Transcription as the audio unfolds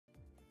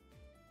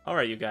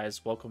Alright, you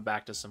guys, welcome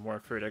back to some more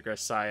Fruit of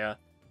Grisaia.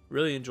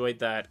 Really enjoyed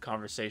that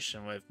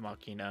conversation with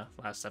Machina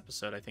last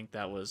episode. I think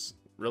that was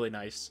really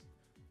nice.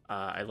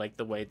 I liked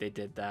the way they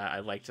did that.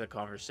 I liked the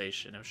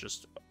conversation. It was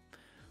just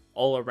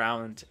all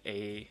around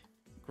a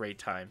great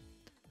time.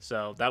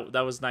 So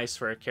that was nice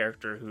for a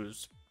character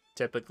who's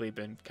typically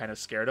been kind of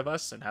scared of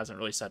us and hasn't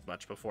really said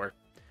much before.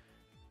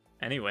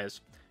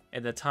 Anyways,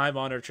 in the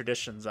time-honored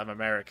traditions of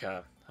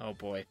America, oh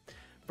boy,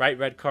 bright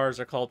red cars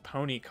are called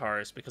pony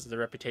cars because of their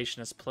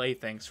reputation as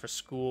playthings for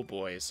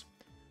schoolboys,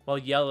 while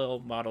yellow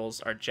models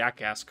are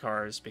jackass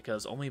cars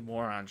because only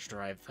morons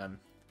drive them.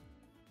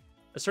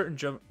 A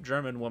certain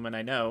German woman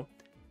I know,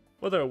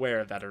 whether aware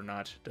of that or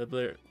not,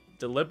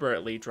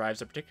 deliberately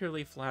drives a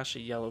particularly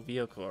flashy yellow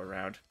vehicle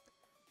around.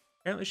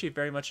 Apparently she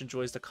very much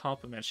enjoys the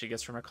compliments she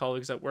gets from her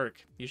colleagues at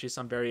work. Usually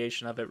some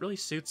variation of it really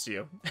suits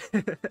you.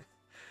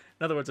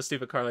 In other words, a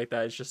stupid car like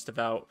that is just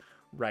about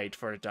right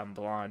for a dumb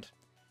blonde.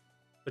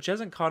 But she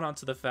hasn't caught on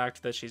to the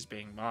fact that she's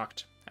being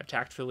mocked. I've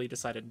tactfully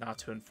decided not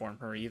to inform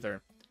her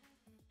either.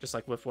 Just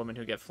like with women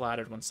who get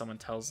flattered when someone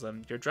tells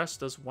them, your dress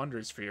does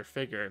wonders for your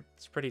figure,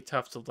 it's pretty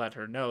tough to let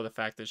her know the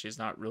fact that she's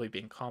not really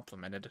being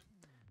complimented.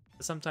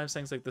 But sometimes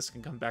things like this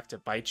can come back to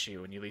bite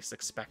you when you least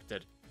expect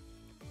it.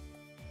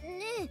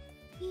 ね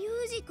え、ユ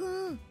ージ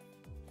君。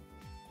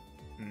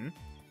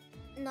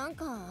なん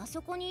かあ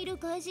そこにいる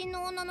怪人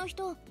の女の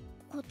人、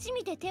こっち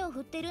見て手を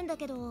振ってるんだ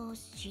けど、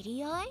知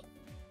り合い？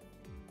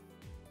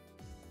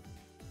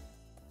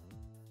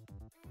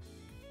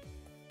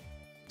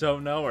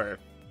 Don't know her.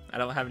 I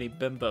don't have any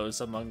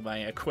bimbos among my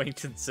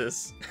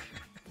acquaintances.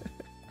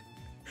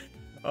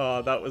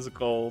 Oh, that was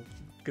gold,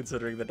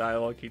 considering the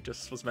dialogue he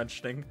just was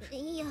mentioning.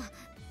 いや、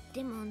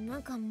でもな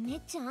んかめ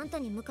っちゃあんた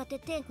に向かって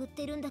手振っ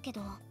てるんだけ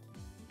ど。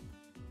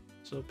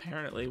 So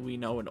apparently we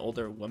know an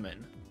older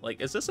woman.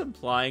 Like, is this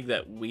implying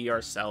that we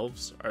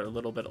ourselves are a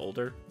little bit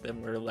older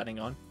than we're letting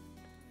on?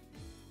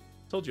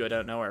 Told you I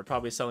don't know her.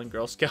 Probably selling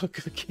Girl Scout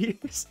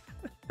cookies.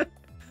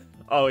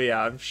 Oh yeah,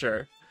 I'm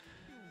sure.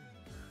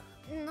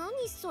 何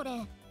そ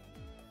れ?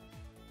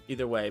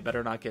 Either way,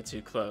 better not get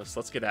too close.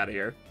 Let's get out of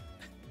here.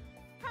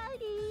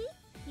 Howdy,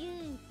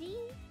 Yuji.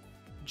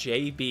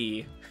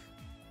 JB.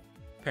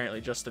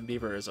 Apparently Justin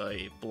Bieber is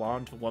a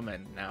blonde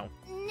woman now.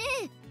 ね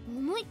え、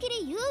思いっき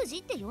りユージ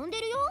って呼んで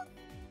るよ。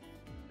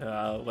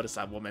 What is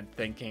that woman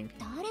thinking?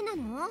 誰な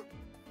の?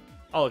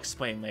 I'll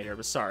explain later,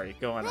 but sorry,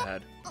 go on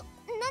ahead.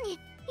 何? や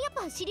っ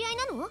ぱ知り合い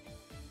なの? ま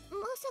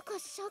さか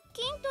借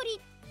金取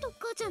りと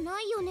かじゃな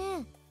いよ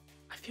ね。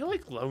 I feel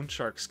like loan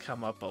sharks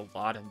come up a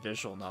lot in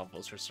visual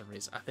novels for some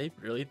reason. Are they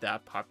really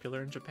that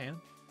popular in Japan?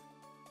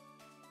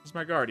 He's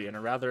my guardian,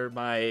 or rather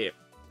my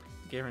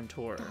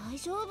guarantor. 大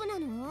丈夫な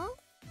の?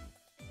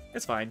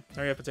 It's fine.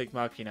 Hurry up and take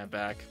Machina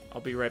back.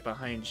 I'll be right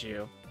behind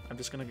you. I'm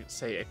just gonna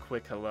say a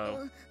quick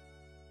hello.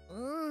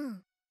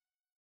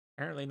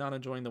 Apparently not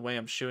enjoying the way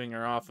I'm shooing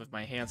her off with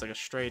my hands like a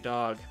stray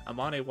dog,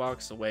 Amane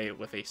walks away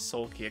with a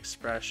sulky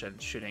expression,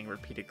 shooting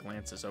repeated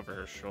glances over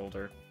her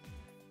shoulder.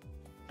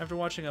 After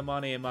watching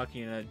Amane and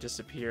Machina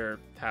disappear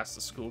past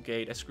the school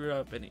gate, I screwed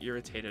up an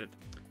irritated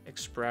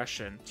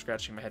expression,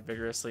 scratching my head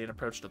vigorously, and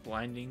approached the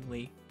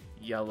blindingly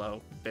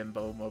yellow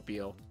bimbo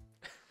mobile.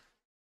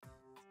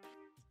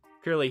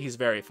 Clearly, he's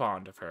very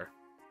fond of her.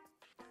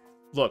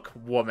 Look,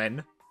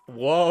 woman.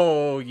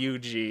 Whoa,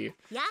 Yuji.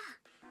 Yeah.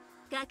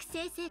 学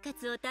生生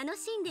活を楽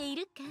しんでい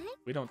るかい?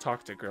 We don't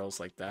talk to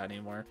girls like that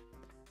anymore.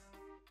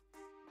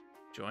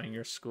 Enjoying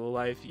your school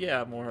life?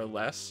 Yeah, more or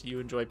less. You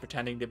enjoy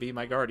pretending to be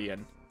my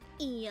guardian.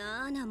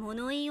 嫌な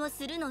物言いを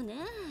するのね。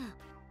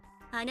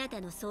あな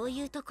たのそう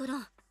いうところ、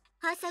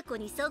朝子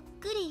にそっ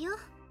くりよ。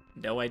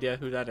 No idea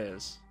who that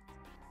is.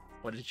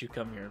 What did you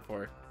come here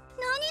for?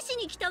 何し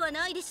に来たは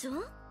ないでし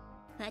ょ?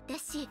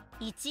 私、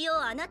一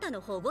応あなたの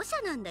保護者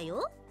なんだ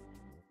よ。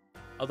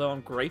 Although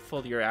I'm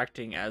grateful you're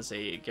acting as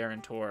a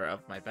guarantor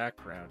of my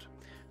background.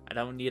 I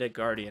don't need a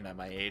guardian at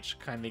my age.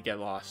 Kindly get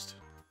lost.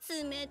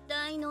 冷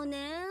たいの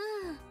ね。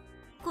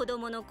子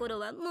供の頃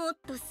はもっ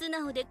と素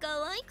直で可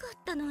愛かっ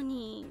たの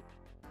に。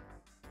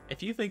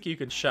 If you think you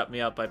can shut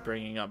me up by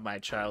bringing up my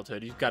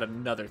childhood, you've got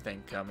another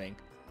thing coming.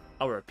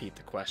 I'll repeat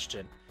the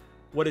question.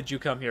 What did you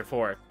come here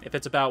for? If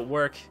it's about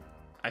work,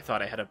 I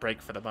thought I had a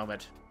break for the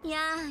moment. いや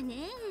ー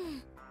ね。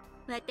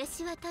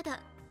私はただ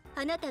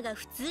あなたが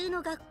普通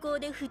の学校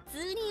で普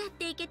通にやっ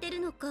ていけて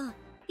るのか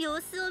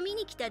様子を見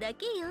に来ただ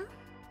けよ。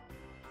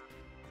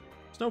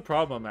 It's no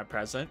problem at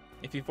present.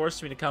 If you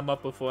forced me to come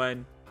up with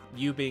one,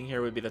 you being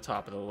here would be the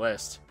top of the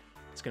list.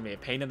 It's gonna be a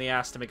pain in the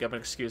ass to make up an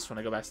excuse when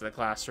I go back to the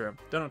classroom.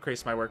 Don't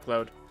increase my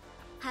workload.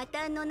 破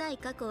綻のない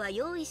過去は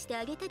用意して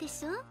あげたで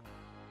しょ。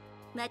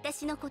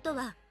私のこと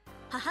は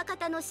母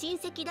方の親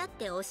戚だっ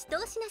て押し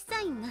通しな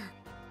さいな。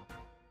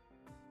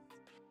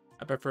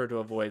 I prefer to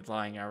avoid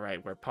lying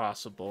outright where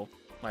possible.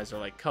 Lies are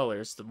like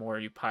colors. The more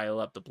you pile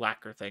up, the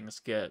blacker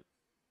things get.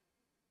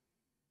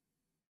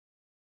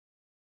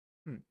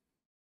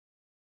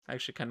 I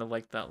actually kind of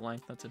like that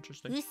line. That's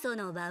interesting. 嘘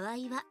の場合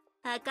は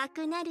赤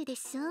くなるで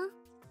しょ。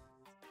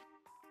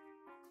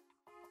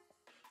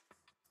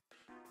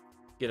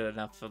 Get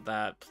enough of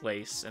that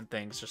place and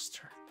things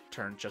just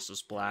turned just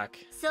as black.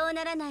 そう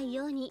ならない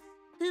ように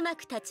うま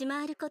く立ち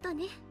回ること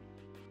ね。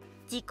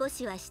事故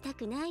死はした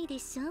くないで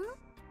しょ。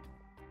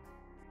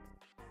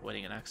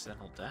 Avoiding an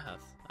accidental death.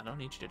 I don't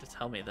need you to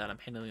tell me that. I'm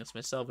handling this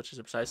myself, which is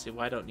precisely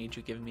why I don't need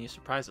you giving me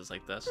surprises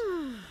like this.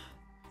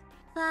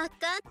 わか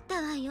っ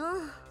たわよ。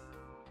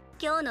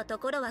今日のと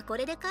ころはこ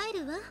れで帰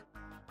るわ。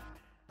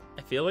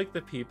 I feel like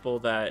the people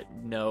that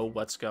know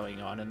what's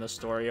going on in the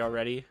story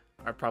already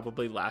are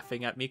probably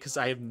laughing at me because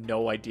I have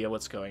no idea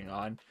what's going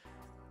on.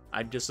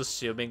 I'm just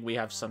assuming we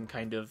have some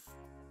kind of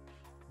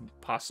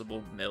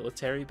possible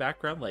military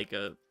background, like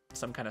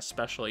some kind of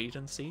special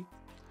agency.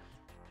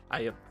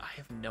 I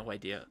have no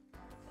idea.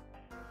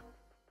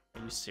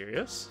 Are you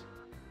serious?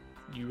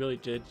 You really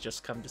did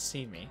just come to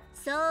see me.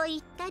 そう言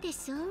ったで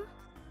しょ。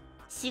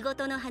仕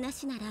事の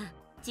話なら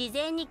事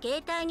前に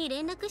携帯に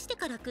連絡して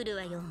から来る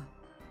わよ。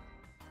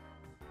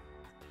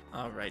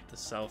 Alright, the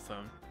cell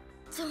phone.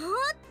 ちょっ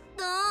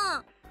と、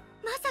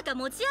まさか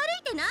持ち歩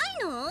いてない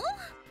の？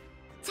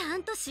ちゃ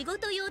んと仕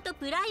事用と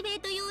プライベー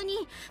ト用に2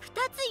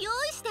つ用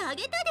意してあ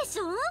げたでし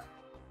ょ。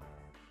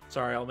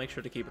 Sorry, I'll make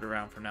sure to keep it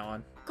around from now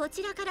on. こ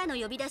ちらからの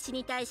呼び出し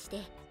に対し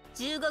て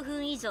15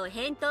分以上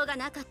返答が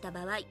なかった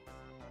場合、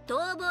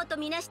逃亡と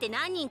みなして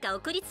何人か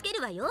送りつけ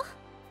るわよ。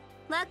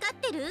わかっ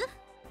てる？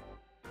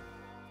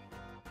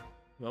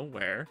 Well,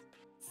 where?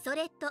 そ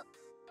れと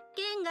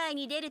県外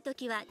に出ると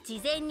きは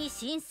事前に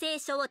申請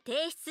書を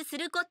提出す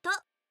ること。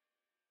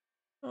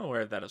 I'll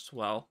wear that as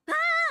well.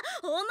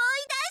 思い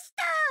出し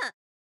た。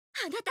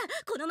あなた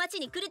この町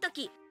に来ると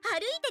き歩いて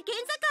県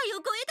境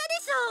を越えた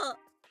でしょ。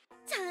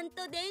ちゃん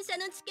と電車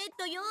のチケッ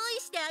ト用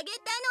意してあげた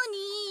の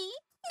に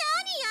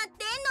何やっ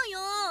てんの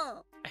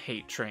よ。 I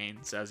hate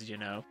trains, as you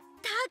know.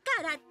 だ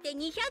からって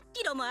200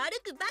キロも歩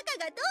くバカ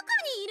がどこ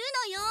にいる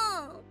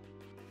のよ。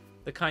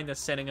 The kind that's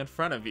standing in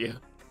front of you.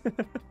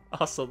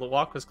 Also, the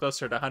walk was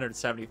closer to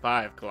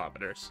 175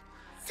 kilometers.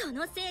 そ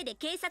のせいで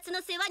警察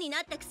の世話に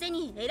なったくせ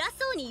に偉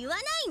そうに言わ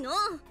ないの。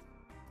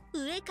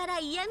上から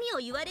嫌味を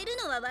言われる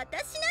のは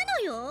私な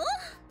のよ。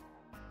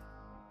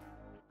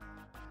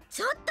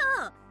ちょっ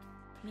と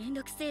めん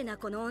どくせえな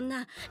この女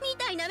み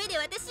たいな目で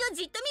私を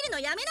じっと見るの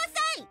やめなさ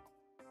い。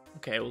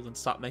 Okay, well then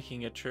stop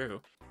making it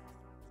true.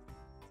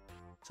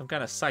 Some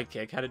kind of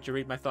sidekick. How did you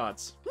read my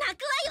thoughts? 泣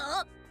く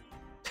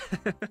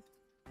わよ。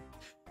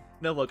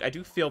 No, look, I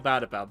do feel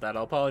bad about that.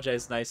 I'll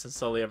apologize nice and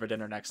slowly over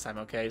dinner next time,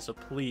 okay? So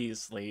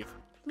please leave.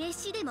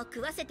 飯でも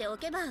食わせてお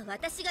けば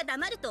私が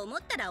黙ると思っ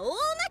たら大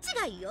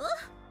間違いよ。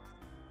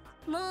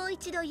もう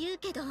一度言う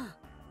けど、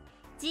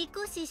事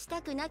故死し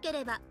たくなけ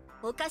れば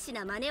おかし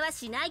な真似は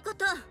しないこ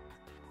と。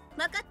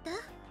わかっ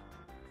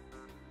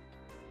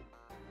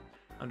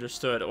た？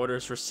 Understood.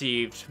 Orders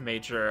received,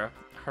 Major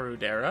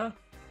Harudera.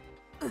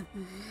 I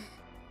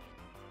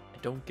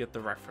don't get the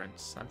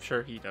reference. I'm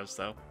sure he does,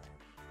 though.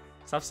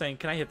 Stop saying,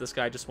 can I hit this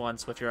guy just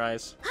once with your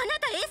eyes? あな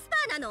たエス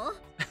パーなの？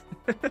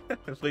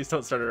 Please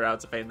don't start around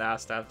to pain the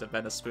ass to have to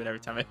bend a spoon every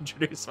time I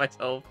introduce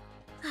myself.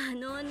 あ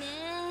のね。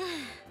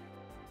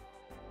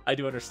 I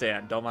do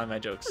understand. Don't mind my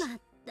jokes. まっ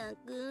た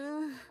く。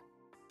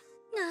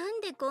な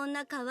んでこん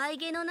な可愛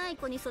げのない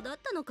子に育っ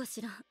たのか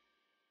しら。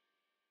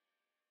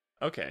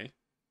 Okay.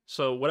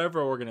 So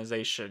whatever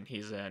organization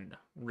he's in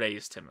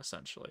raised him,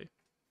 essentially.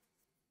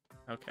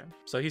 Okay.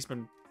 So he's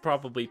been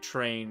probably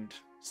trained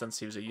since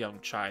he was a young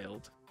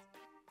child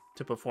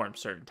to perform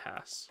certain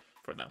tasks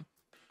for them.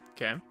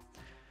 Okay.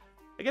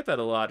 I get that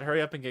a lot.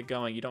 Hurry up and get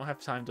going. You don't have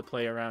time to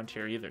play around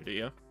here either, do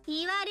you?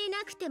 言われ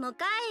なくても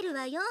帰る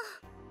わよ。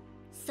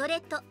それ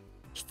と、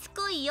しつ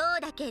こいよ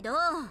うだけど。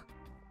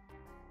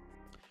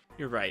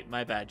 You're right.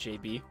 My bad,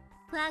 JB.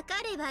 わ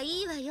かれば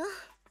いいわよ。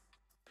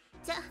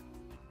じゃ、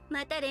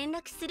また連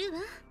絡するわ。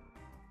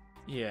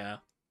 Yeah.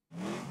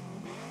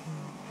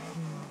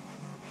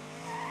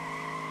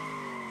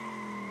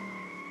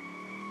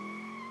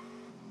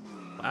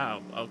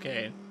 Wow,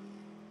 okay.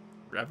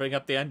 Revving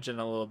up the engine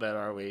a little bit,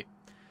 are we?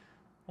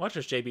 Watch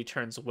as JB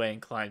turns away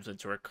and climbs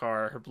into her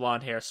car, her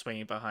blonde hair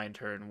swinging behind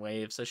her in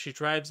waves. As she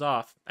drives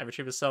off, I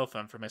retrieve a cell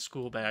phone from my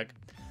school bag.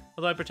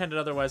 Although I pretended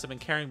otherwise, I've been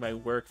carrying my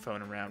work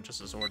phone around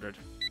just as ordered.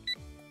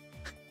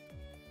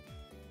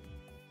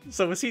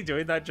 So was he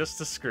doing that just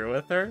to screw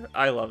with her?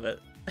 I love it.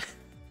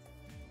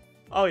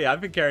 Oh yeah,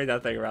 I've been carrying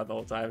that thing around the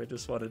whole time. I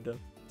just wanted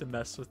to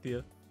mess with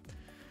you.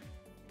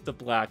 The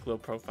black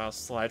low-profile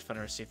slide phone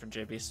I received from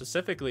JB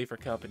specifically for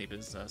company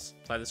business.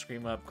 Slide the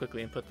screen up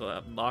quickly and put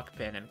the lock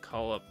pin and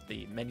call up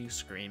the menu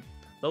screen.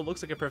 Though it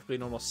looks like a perfectly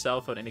normal cell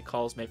phone, any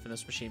calls made from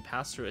this machine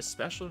pass through a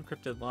special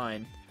encrypted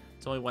line.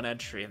 It's only one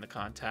entry in the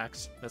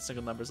contacts. That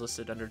single number is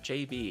listed under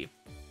JB,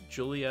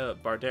 Julia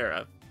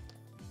Bardera.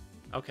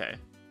 Okay,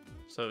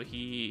 so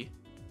he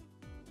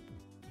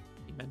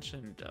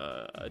mentioned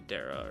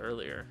Adara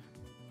earlier.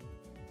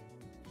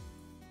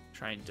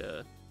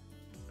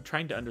 I'm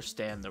trying to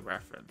understand the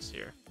reference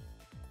here.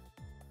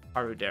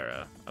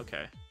 Harudera,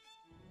 okay.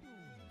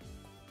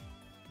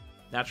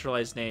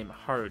 Naturalized name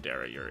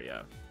Harudera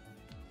Yuria.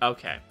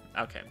 Okay,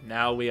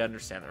 now we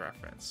understand the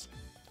reference.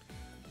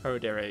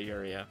 Harudera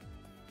Yuria.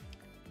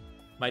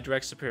 My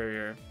direct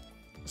superior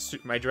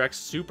my direct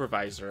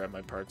supervisor at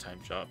my part-time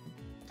job.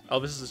 Oh,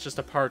 this is just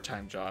a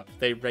part-time job.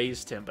 They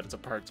raised him, but it's a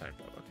part-time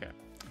job. Okay.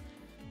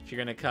 If you're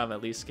gonna come,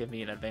 at least give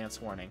me an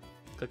advance warning.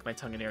 Click my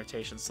tongue in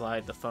irritation,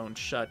 slide the phone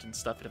shut, and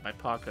stuff it in my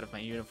pocket of my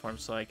uniform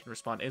so I can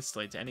respond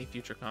instantly to any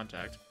future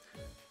contact.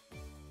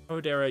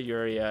 Odera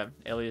Yuria,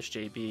 alias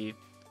JB,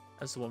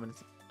 as the woman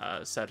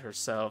said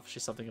herself,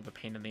 she's something of a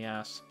pain in the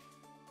ass.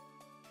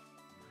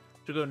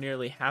 To go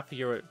nearly half a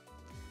year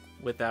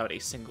without a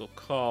single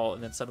call,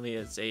 and then suddenly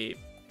it's a...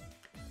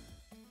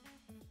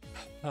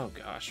 Oh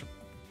gosh.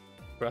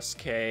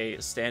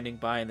 Ruske standing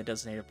by in the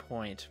designated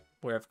point,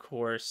 where of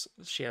course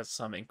she has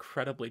some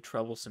incredibly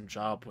troublesome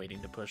job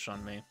waiting to push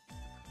on me.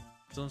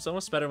 So it's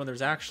almost better when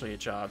there's actually a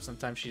job.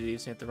 Sometimes she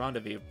leaves me at the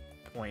rendezvous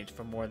point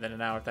for more than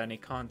an hour without any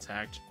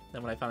contact.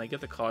 Then when I finally get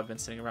the call, I've been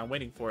sitting around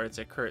waiting for it. It's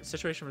a current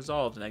situation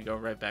resolved, and I go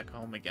right back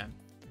home again.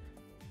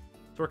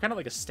 So we're kind of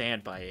like a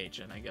standby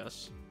agent, I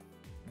guess.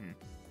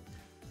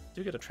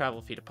 Do get a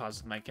travel fee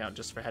deposit in my account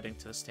just for heading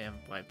to the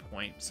standby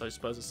point, so I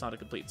suppose it's not a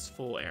complete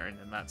full errand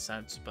in that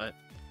sense, but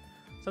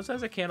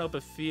sometimes I can't help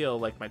but feel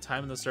like my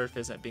time on the surf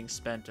isn't being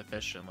spent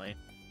efficiently.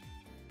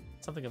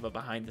 Something of a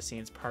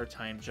behind-the-scenes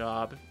part-time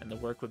job, and the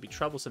work would be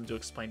troublesome to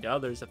explain to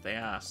others if they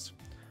asked.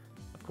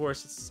 Of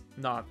course, it's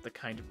not the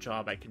kind of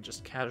job I can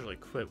just casually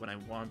quit when I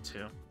want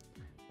to.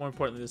 More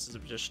importantly, this is a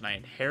position I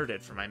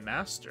inherited from my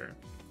master.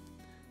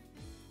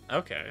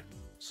 Okay,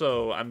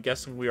 so I'm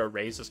guessing we are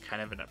raised as kind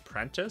of an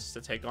apprentice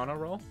to take on a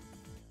role?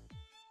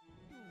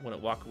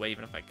 Wouldn't walk away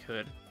even if I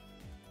could.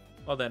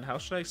 Well then, how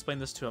should I explain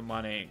this to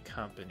Amane and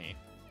company?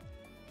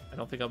 I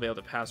don't think I'll be able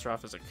to pass her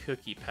off as a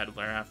cookie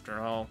peddler after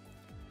all.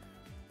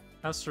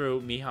 Pass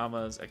through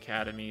Mihama's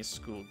academy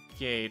school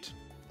gate,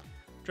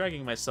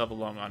 dragging myself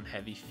along on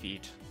heavy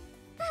feet.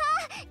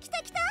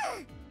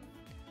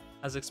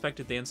 As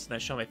expected, the instant I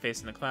show my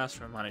face in the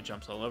classroom, Amane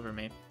jumps all over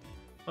me.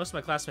 Most of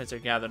my classmates are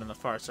gathered on the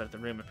far side of the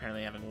room,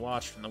 apparently having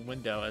watched from the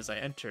window as I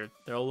entered.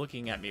 They're all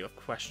looking at me with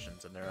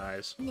questions in their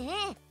eyes.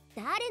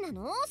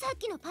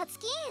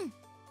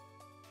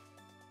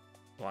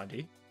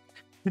 Blondie?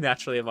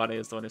 Naturally, Amane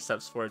is the one who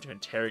steps forward to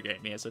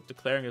interrogate me, as if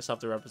declaring herself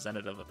the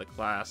representative of the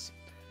class.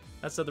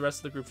 That said, the rest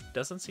of the group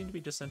doesn't seem to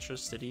be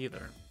disinterested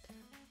either.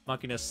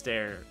 Makina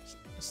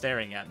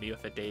staring at me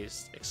with a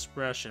dazed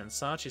expression, and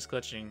Sachi's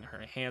clutching her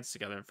hands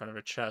together in front of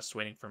her chest,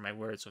 waiting for my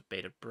words with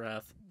bated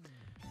breath.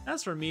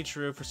 As for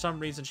Michiru, for some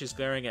reason she's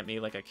glaring at me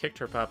like I kicked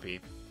her puppy.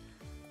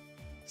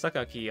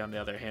 Sakaki, on the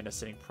other hand, is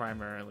sitting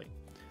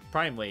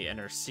primely in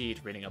her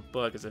seat, reading a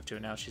book as if to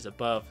announce she's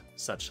above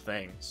such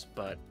things,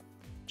 but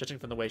judging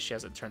from the way she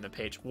hasn't turned the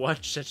page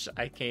once since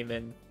I came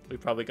in, we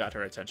probably got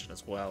her attention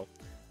as well.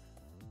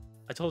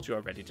 I told you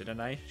already,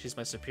 didn't I? She's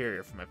my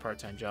superior for my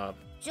part-time job.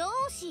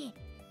 Joshi.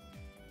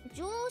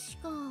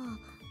 Joshi ka.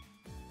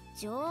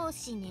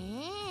 Joshi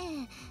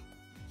ne.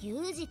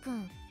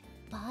 Yuji-kun,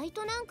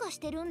 baito nanka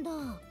shiteru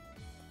nda.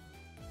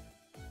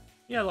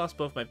 Yeah, I lost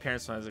both my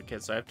parents when I was a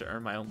kid, so I have to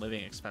earn my own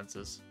living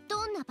expenses.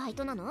 Donna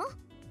baito nano?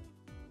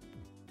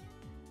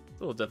 It's a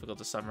little difficult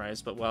to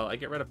summarize, but well, I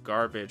get rid of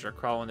garbage or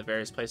crawl into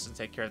various places and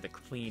take care of the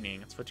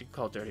cleaning. It's what you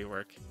call dirty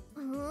work.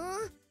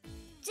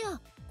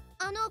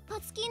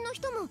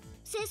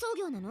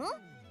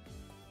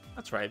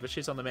 That's right, but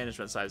she's on the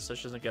management side, so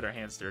she doesn't get her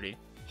hands dirty.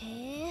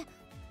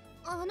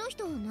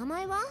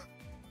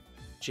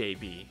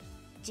 JB.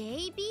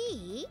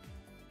 JB?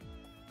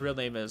 Her real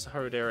name is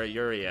Harudera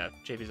Yuria.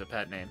 JB's a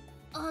pet name.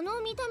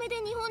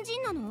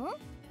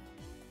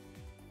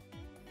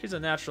 She's a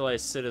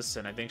naturalized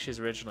citizen. I think she's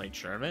originally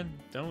German.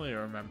 Don't really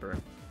remember.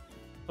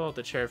 Pull out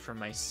the chair from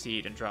my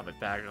seat and drop it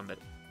back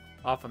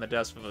off on the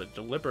desk with a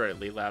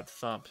deliberately loud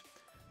thump.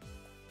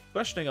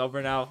 Questioning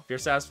over now. If you're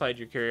satisfied with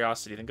your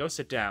curiosity, then go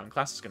sit down.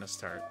 Class is gonna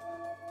start.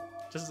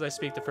 Just as I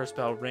speak, the first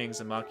bell rings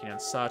and Makina and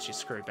Sachi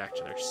scurry back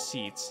to their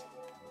seats.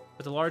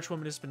 But the large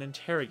woman has been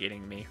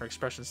interrogating me, her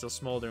expression still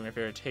smoldering with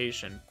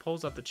irritation,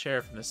 pulls out the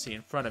chair from the seat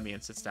in front of me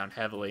and sits down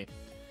heavily.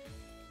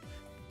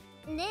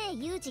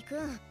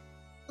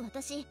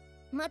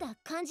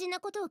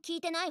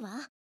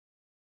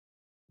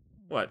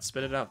 What?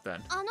 Spit it out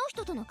then.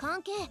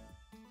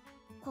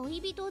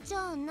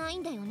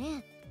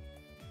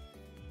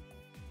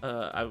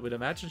 I would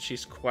imagine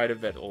she's quite a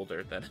bit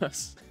older than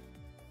us.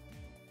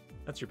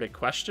 That's your big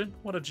question?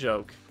 What a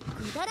joke.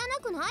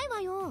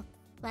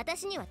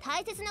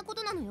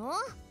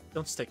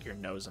 Don't stick your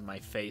nose in my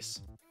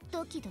face.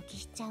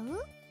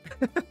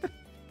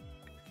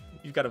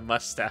 You've got a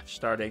mustache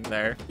starting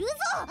there.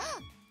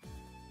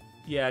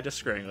 Yeah, just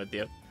screwing with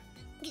you.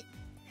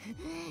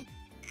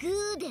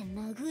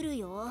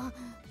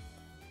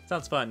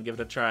 Sounds fun, give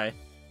it a try.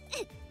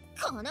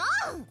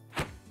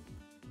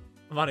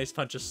 Amane's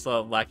punch is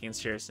slow, lacking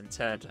serious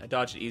intent. I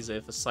dodge it easily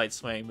with a slight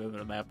swaying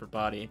movement of my upper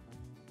body.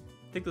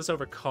 Think this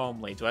over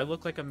calmly. Do I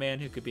look like a man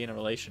who could be in a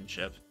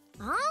relationship?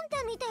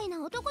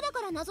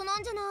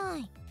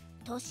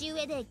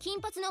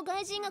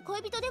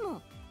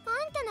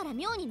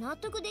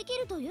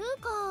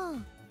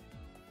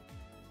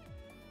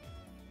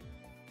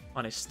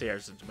 Amane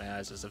stares into my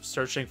eyes as if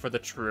searching for the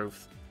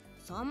truth.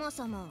 そも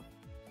そも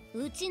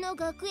うちの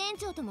学園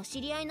長とも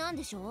知り合いなん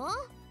でしょ?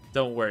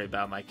 Don't worry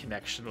about my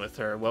connection with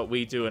her. What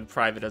we do in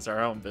private is our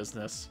own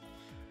business.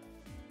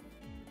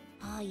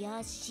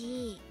 怪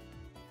しい。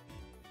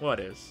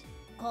 What is?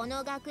 こ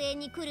の学園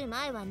に来る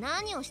前は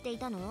何をしてい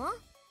たの?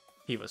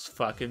 He was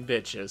fucking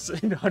bitches.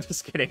 No, I'm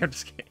just kidding. I'm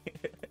just kidding.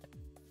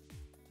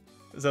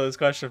 So this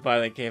question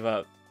finally came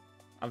up.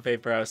 On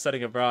paper, I was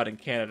studying abroad in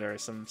Canada or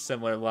some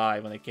similar lie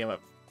when they came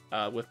up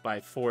with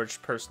my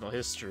forged personal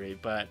history,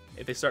 but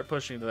if they start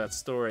pushing to that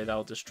story,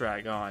 that'll just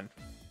drag on.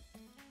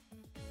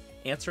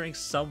 Answering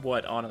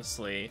somewhat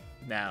honestly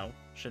now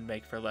should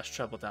make for less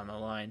trouble down the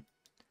line.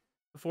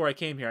 Before I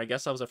came here, I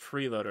guess I was a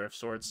freeloader of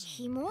sorts.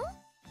 紐?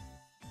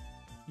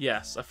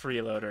 Yes, a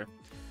freeloader.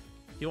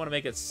 If you want to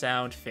make it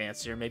sound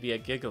fancier, maybe a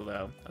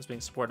gigolo. I was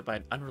being supported by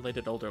an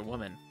unrelated older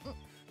woman.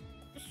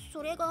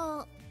 それ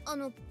があ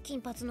の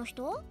金髪の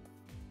人?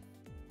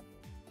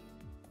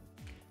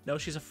 No,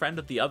 she's a friend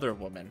of the other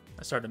woman.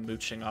 I started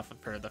mooching off of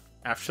her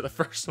after the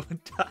first one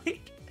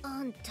died.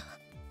 あんた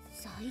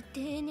最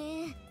低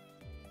ね。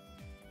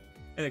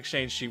 In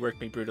exchange, she worked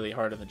me brutally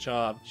hard on the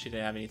job. She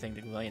didn't have anything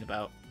to complain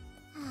about.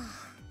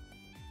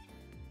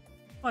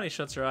 Bonnie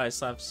shuts her eyes,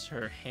 slaps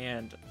her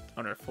hand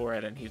on her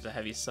forehead, and heaves a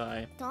heavy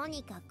sigh. と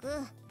にかく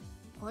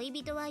恋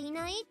人はい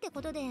ないって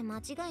ことで間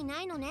違い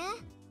ないのね。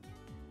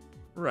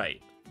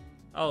 Right.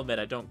 I'll admit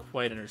I don't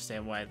quite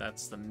understand why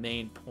that's the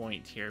main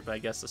point here, but I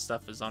guess the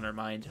stuff is on her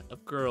mind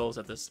of girls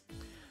at this...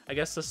 I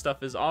guess the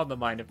stuff is on the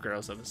mind of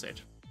girls at this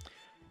age.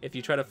 If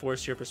you try to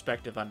force your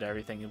perspective onto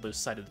everything, you lose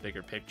sight of the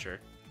bigger picture.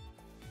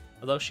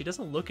 Although she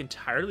doesn't look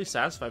entirely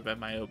satisfied by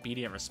my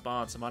obedient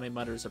response, Amani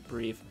mutters a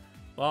brief,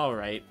 well,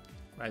 alright,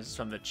 rises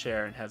from the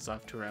chair and heads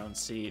off to her own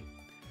seat.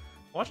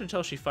 Watch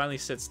until she finally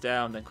sits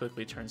down, then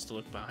quickly turns to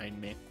look behind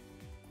me.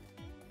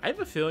 I have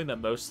a feeling that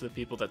most of the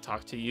people that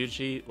talk to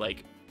Yuji,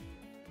 like,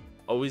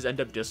 always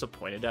end up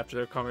disappointed after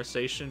their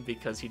conversation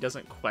because he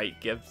doesn't quite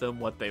give them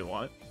what they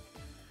want.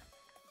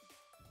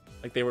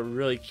 Like, they were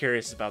really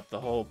curious about the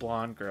whole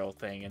blonde girl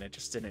thing, and it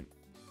just didn't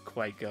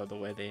quite go the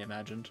way they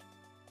imagined.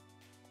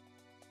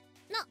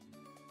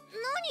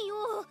 何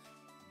よ?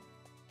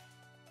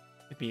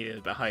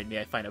 Immediately behind me,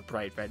 I find a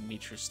bright red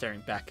Mitra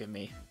staring back at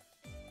me.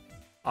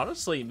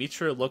 Honestly,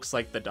 Mitra looks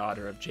like the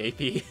daughter of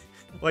JP.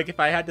 Like, if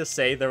I had to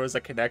say there was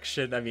a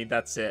connection, I mean,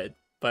 that's it.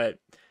 But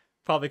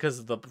probably because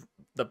of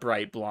the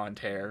bright blonde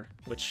hair,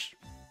 which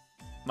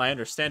my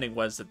understanding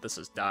was that this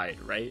is dyed,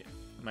 right?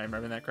 Am I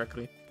remembering that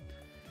correctly?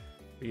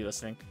 Are you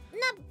listening?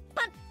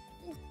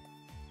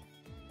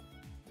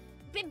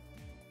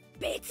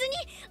 別に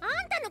あん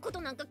たのこ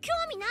となんか興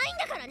味ないん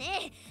だから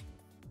ね。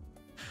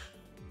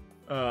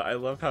 I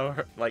love how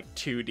her, like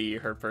 2D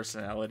her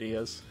personality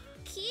is.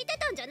 聞いて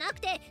たんじゃな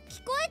くて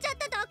聞こえちゃっ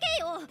ただけ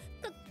よ。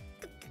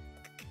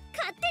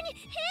勝手に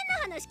変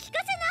な話聞か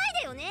せない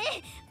でよね。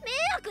迷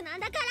惑なん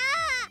だか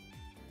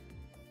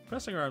ら。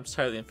 Pressing her arms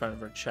tightly in front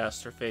of her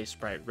chest, her face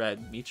bright red,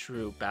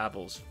 Michiru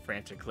babbles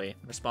frantically.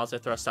 In response, I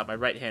thrust out my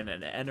right hand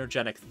and an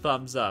energetic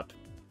thumbs up.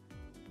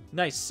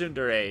 Nice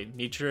tsundere,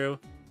 Michiru.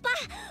 バ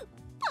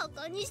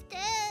カにして。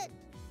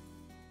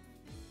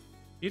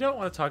 You don't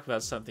want to talk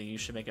about something, you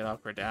should make it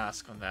awkward to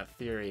ask on that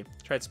theory.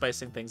 Tried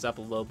spicing things up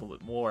a little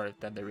bit more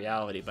than the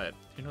reality, but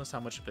who knows how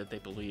much of it they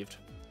believed.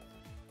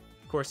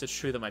 Of course, it's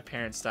true that my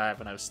parents died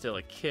when I was still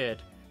a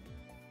kid,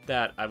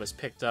 that I was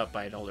picked up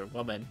by an older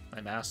woman,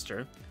 my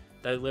master,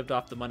 that I lived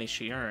off the money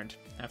she earned.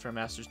 After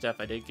my master's death,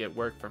 I did get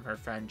work from her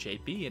friend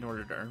JB in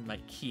order to earn my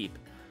keep.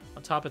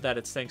 On top of that,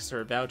 it's thanks to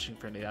her vouching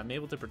for me that I'm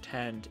able to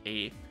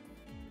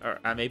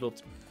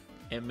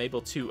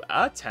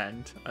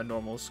attend a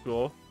normal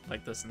school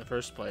like this in the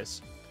first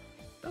place.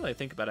 Now that I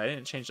think about it, I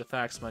didn't change the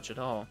facts much at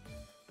all.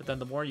 But then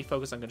the more you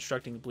focus on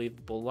constructing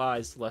believable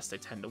lies, the less they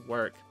tend to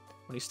work.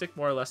 When you stick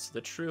more or less to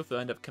the truth, you'll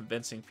end up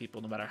convincing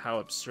people no matter how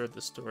absurd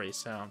the story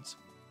sounds.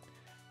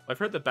 I've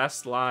heard the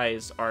best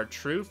lies are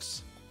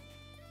truths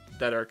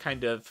that are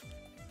kind of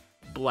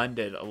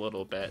blended a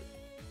little bit.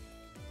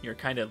 You're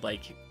kind of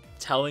like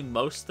telling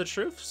most the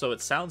truth, so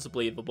it sounds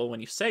believable. When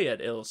you say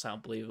it, it'll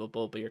sound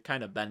believable, but you're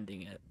kind of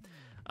bending it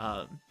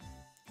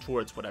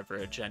towards whatever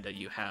agenda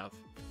you have.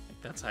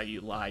 That's how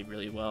you lie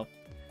really well.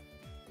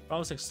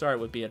 Promising start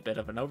would be a bit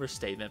of an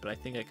overstatement, but I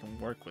think I can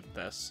work with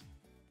this.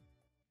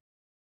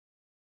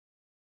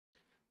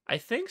 I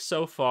think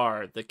so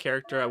far, the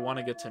character I want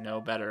to get to know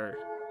better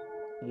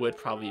would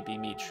probably be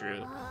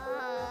Michiru.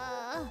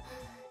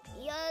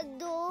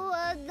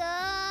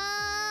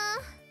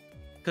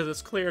 Because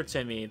it's clear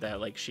to me that,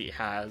 like, she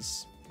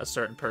has a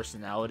certain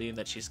personality and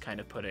that she's kind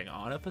of putting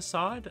on a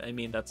facade. I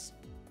mean, that's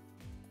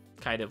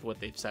kind of what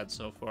they've said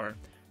so far.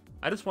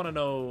 I just want to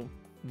know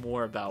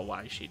more about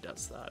why she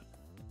does that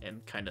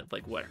and kind of,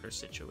 like, what her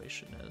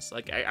situation is.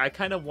 Like, I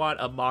kind of want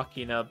a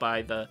Machina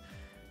by the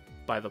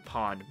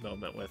pond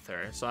moment with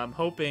her. So I'm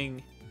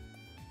hoping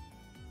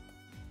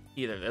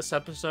either this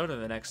episode or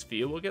the next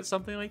few will get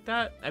something like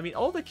that. I mean,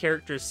 all the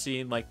characters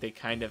seem like they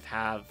kind of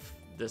have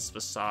this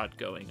facade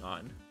going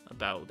on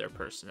about their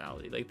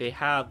personality. Like, they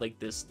have, like,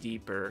 this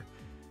deeper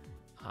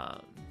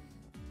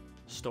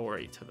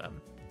story to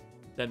them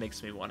that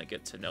makes me want to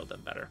get to know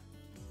them better.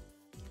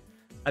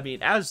 I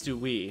mean, as do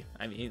we.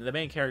 I mean, the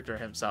main character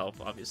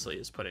himself obviously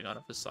is putting on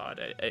a facade.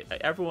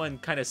 Everyone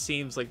kind of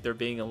seems like they're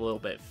being a little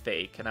bit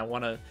fake, and I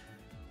want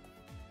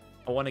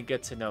to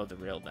get to know the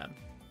real them.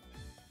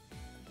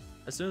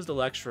 As soon as the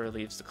lecturer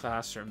leaves the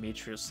classroom,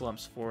 Michiru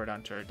slumps forward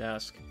onto her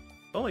desk.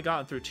 I've only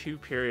gotten through 2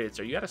 periods.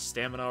 Are you out of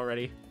stamina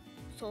already?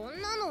 そ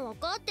んなの分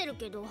かってる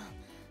けど、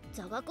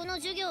座学の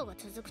授業が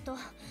続くと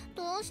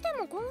どうして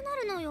もこうな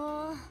るの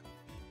よ。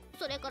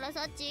それから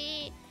さっ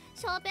ち、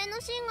シャーペン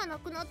の芯がな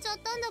くなっちゃっ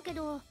たんだけ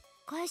ど、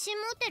返し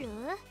持ってる？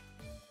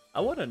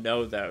 I want to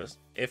know though,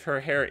 if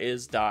her hair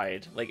is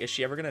dyed, like, is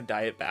she ever gonna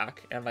dye it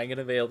back? Am I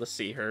gonna be able to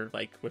see her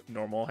like with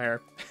normal hair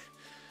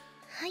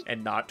はい。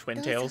 and not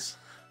twin tails?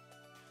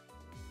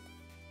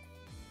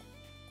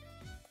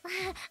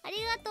 あ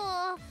りがと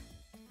う。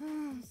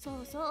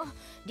そうそう。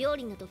料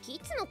理の時い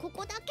つもこ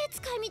こだけ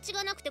使い道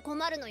がなくて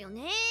困るのよ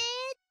ね。っ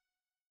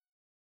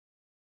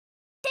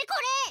てこ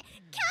れ、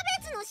キャ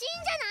ベツの芯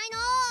じゃないの。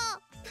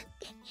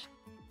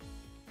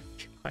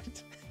 What?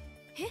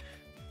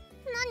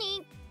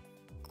 何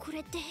これ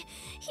って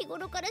日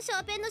頃からシャ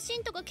ーペンの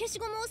芯とか消し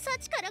ゴムをサ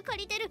チから借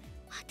りてる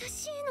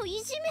私へのい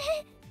じ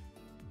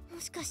め？も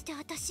しかして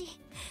私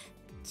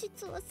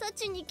実はサ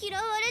チに嫌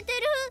われてる？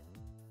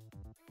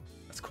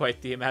 That's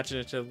quite the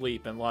imaginative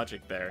leap in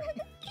logic there.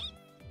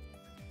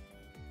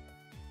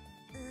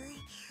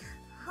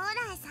 ほ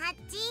らサッ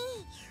チ、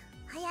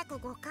早く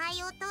誤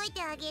解を解い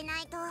てあげな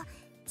いと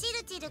チ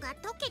ルチルが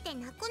溶けて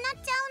なくな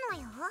っちゃう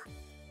のよ。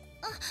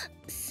あ、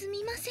す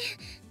みません。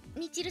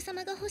ミチル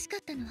様が欲しか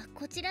ったのは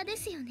こちらで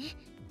すよね。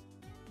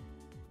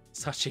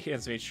 Sachi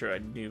hands Michiru a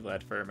new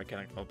lead for her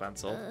mechanical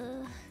pencil.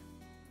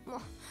 も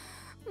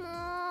う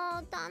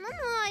頼む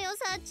わよ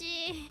サ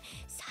チ。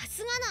さ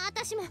すがの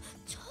私も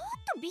ちょっ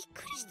とびっ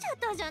くりしちゃっ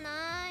たじゃな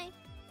い。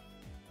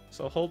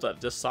 So hold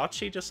up, does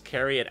Sachi just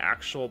carry an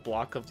actual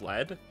block of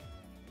lead?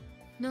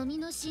 飲み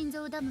の心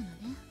臓だものね。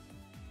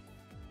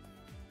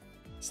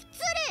失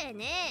礼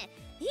ね。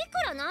いく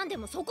らなんで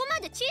もそこま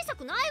で小さ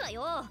くないわ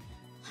よ。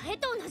ハエ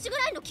と同じぐ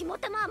らいの肝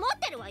玉は持っ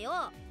てるわ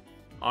よ。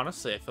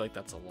 Honestly, I feel like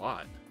that's a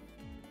lot.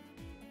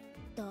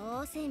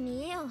 どうせ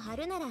見栄を張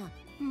るなら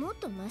もっ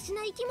とマシ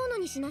な生き物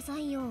にしなさ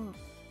いよ。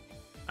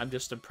 I'm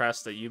just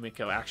impressed that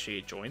Yumiko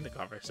actually joined the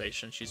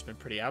conversation. She's been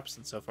pretty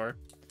absent so far.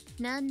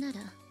 なんなら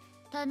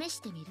試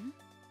してみる？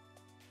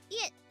い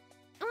え、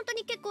本当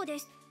に結構で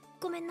す。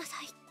ごめんな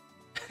さい。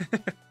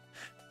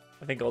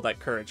 I think all that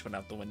courage went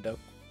out the window.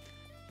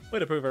 Way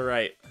to prove her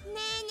right. ねえね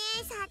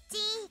えサチ、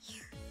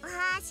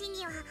私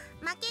には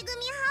負け組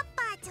葉っ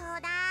ぱちょう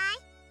だい。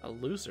 A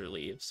loser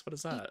leaves? What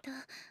is that?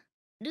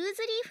 ルー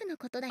ズリーフの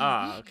ことだよね。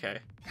Ah,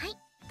 okay. はい、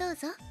どう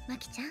ぞ、マ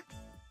キちゃん。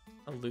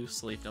 A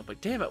loose leaf notebook.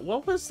 Damn it,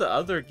 what was the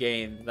other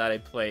game that I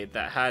played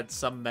that had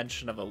some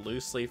mention of a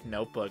loose leaf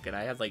notebook and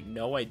I had like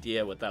no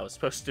idea what that was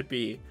supposed to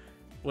be?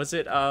 Was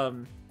it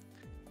Chrono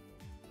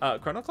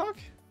Clock?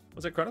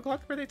 Was it Chrono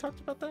Clock where they talked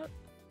about that?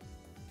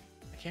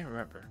 I can't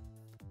remember.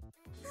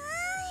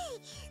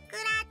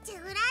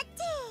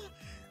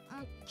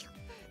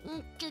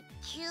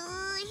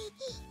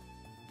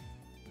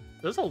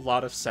 There's a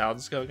lot of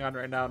sounds going on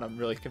right now and I'm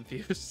really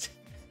confused.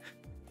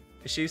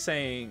 Is she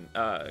saying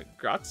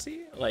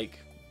grazie? Like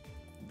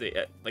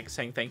like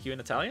saying thank you in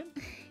Italian?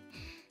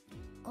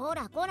 こ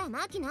らこら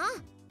マキナ、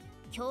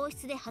教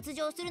室で発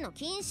情するの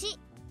禁止。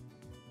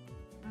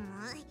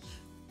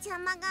邪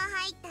魔が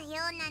入ったよ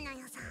うなの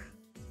よさ。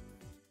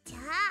じゃ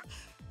あ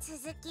続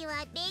き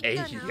はベッ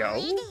ドの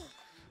上で。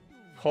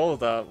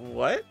 Hold up,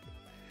 what?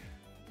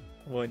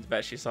 I'm willing to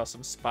bet she saw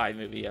some spy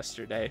movie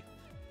yesterday.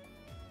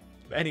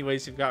 But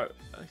anyways,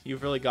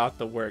 you've really got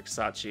the work,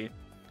 Sachi.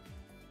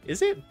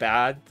 Is it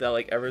bad that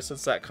like ever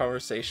since that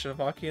conversation of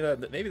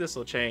Makina, maybe this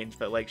will change,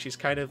 but like she's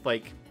kind of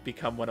like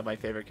become one of my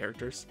favorite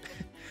characters.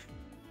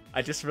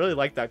 I just really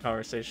liked that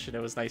conversation.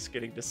 It was nice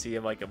getting to see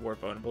like a more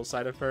vulnerable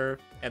side of her,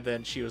 and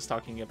then she was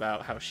talking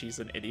about how she's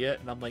an idiot,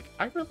 and I'm like,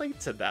 I relate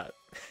to that.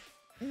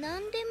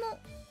 何でも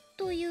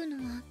という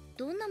のは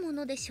どんなも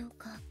のでしょう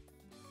か。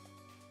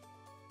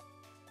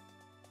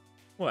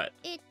 What?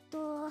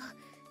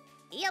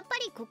 やっぱ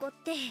りここっ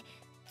て突っ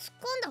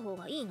込んだ方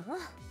がいいの？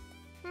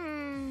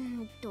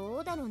ど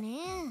うだろうね。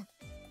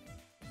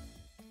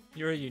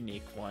 You're a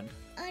unique one.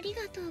 あり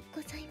がとう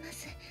ございま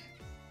す。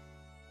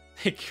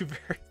 Thank you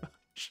very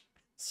much.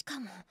 しか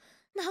も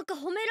なんか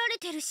褒められ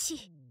てる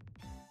し。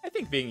 I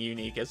think being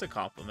unique is a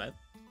compliment.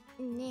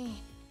 ね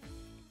え。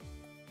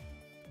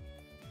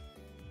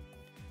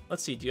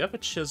 Let's see, do you have a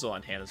chisel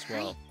on hand as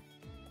well?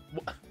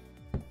 What?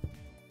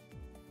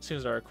 As soon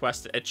as I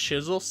request it, a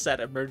chisel set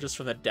emerges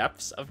from the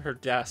depths of her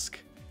desk.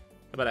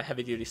 About a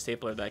heavy-duty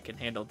stapler that can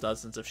handle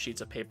dozens of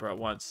sheets of paper at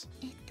once.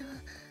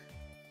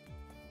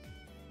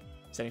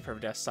 Standing from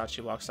her desk,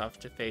 Sachi walks off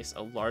to face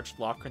a large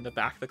locker in the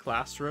back of the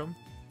classroom.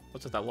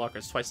 What's with that locker?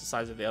 It's twice the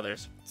size of the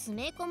others. 詰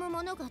め込む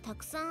ものがた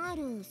くさんあ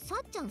るさ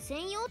っちゃん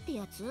専用って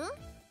やつ？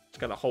 It's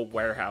got a whole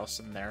warehouse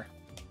in there.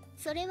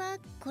 それは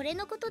これ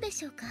のことで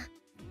しょうか？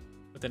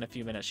 Within a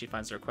few minutes, she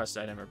finds the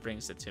requested item and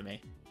brings it to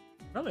me.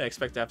 Normally I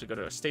expect to have to go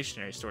to a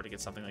stationery store to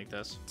get something like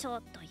this. ちょ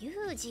っと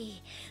ユー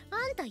ジ、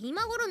あんた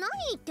今頃何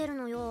言ってる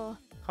のよ。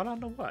 Caught on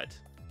to what?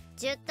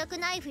 十択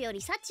ナイフよ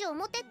り幸を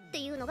持てって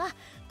いうのが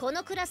こ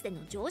のクラスで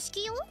の常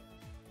識よ。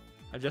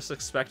 I'm just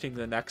expecting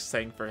the next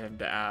thing for him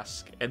to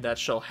ask, and that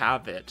she'll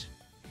have it,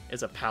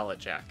 is a pallet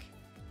jack.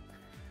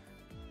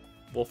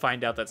 We'll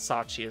find out that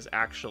Sachi is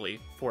actually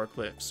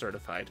forklift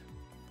certified.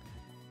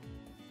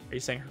 Are you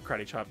saying her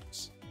karate chop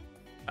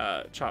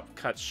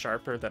cuts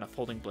sharper than a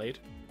folding blade?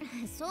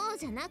 そう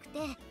じゃなくて、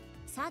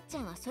さっち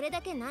ゃんはそれ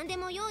だけ何で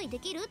も用意で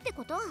きるって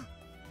こと。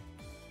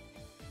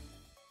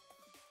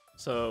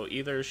 So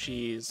either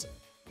she's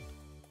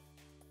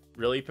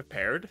really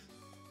prepared,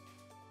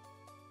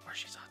 or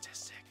she's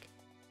autistic.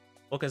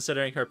 Well,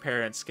 considering her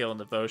parents' skill and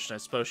devotion, I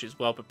suppose she's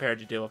well prepared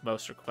to deal with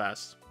most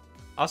requests.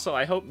 Also,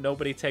 I hope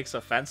nobody takes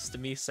offense to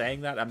me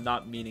saying that. I'm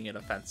not meaning it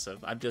offensive.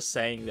 I'm just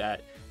saying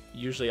that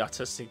usually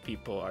autistic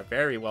people are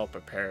very well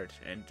prepared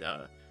and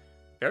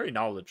very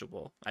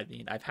knowledgeable. I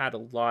mean, I've had a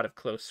lot of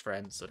close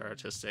friends that are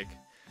autistic.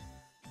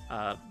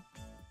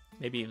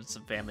 Maybe even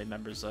some family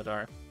members that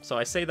are. So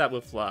I say that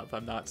with love.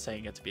 I'm not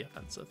saying it to be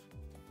offensive.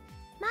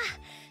 まあ、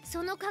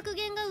その格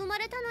言が生ま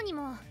れたのに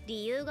も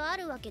理由があ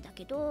るわけだ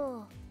け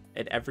ど。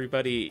 And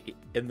everybody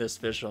in this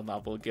visual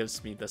novel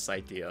gives me this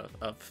idea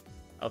of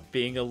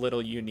being a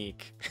little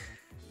unique.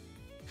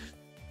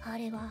 あ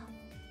れは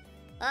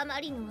あま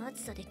りの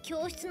暑さで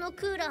教室の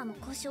クーラーも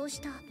故障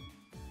した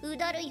う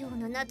だるよう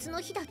な夏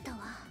の日だったわ。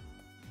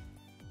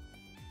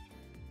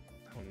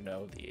 Oh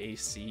no, the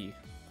AC.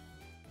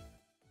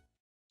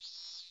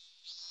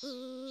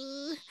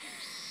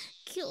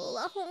 今日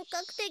は本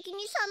格的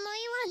に寒い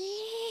わね。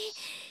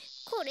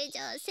これじ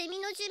ゃセミ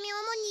の寿命も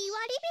2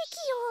割引き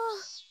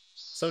よ。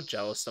 So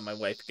jealous that my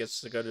wife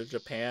gets to go to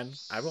Japan.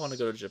 I want to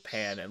go to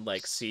Japan and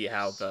like see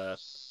how the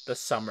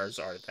summers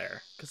are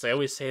there, because they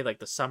always say like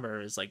the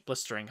summer is like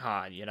blistering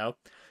hot, you know?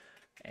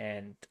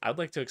 And I'd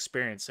like to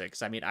experience it,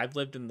 because I mean, I've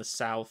lived in the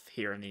South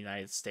here in the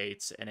United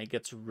States and it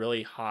gets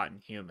really hot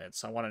and humid.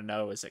 So I want to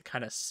know, is it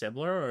kind of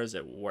similar or is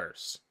it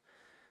worse?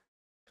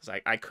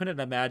 Because I couldn't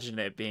imagine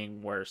it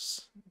being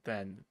worse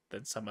than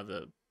some of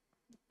the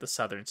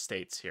southern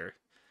states here.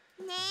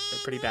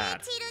 They're pretty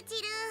bad.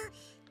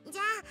 じ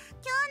ゃあ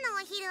今日のお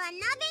昼は鍋に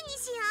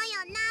しよう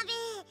よ、鍋。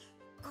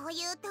こうい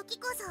う時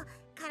こそ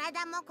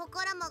体も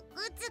心も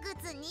グツグ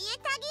ツ煮え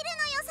たぎる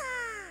のよさ。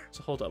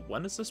 So hold up,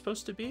 when is this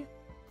supposed to be?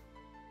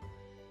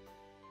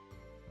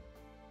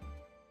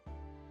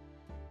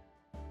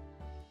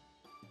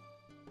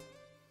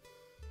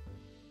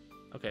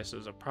 Okay, so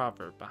there's a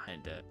proverb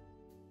behind it.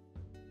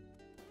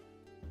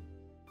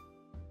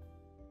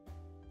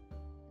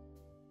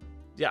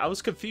 Yeah, I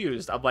was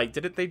confused. I'm like,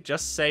 didn't they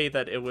just say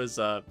that it was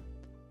a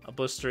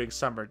blistering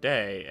summer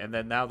day, and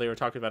then now they were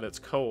talking about it's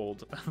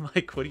cold? I'm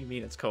like, what do you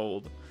mean it's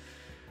cold?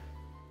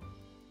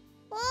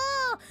 おお、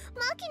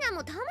マキナ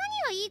もたまに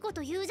はいいこ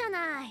と言うじゃ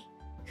ない。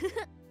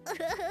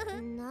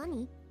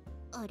何？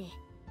あれ。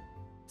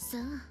さ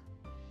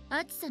あ、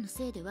暑さの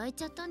せいで湧い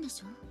ちゃったんで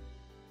し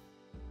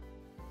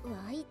ょ？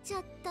湧いちゃ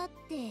ったっ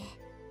て。でしょ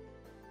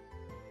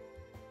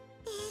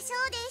でし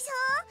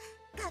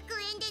ょ。学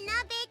園で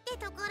鍋って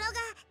ところが飛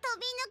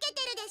び抜け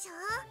てるでしょ。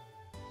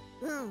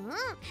うんうん、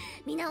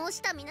見直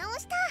した見直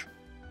した。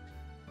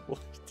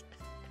 What?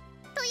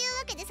 という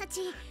わけでサ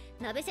チ、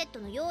鍋セット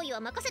の用意は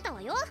任せた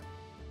わよ。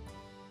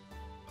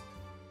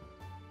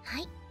は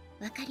い、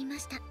わかりま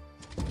した。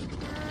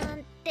な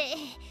んて、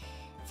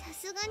さ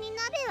すがに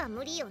鍋は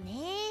無理よね。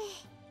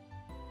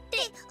って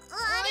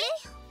あれ？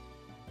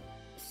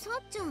さ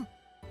っちゃん、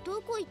ど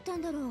こ行った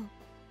んだろう。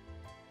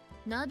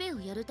鍋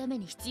をやるため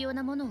に必要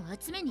なものを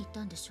集めに行っ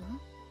たんでしょ？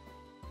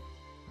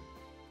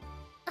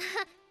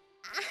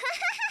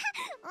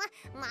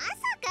まさ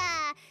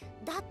か。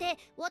だって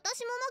私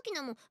もマキ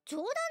ナも冗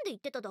談で言っ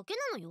てただけ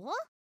なのよ。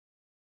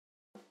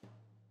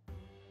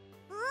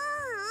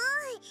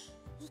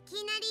いき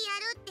なりや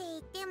るって言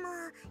っても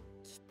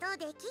きっ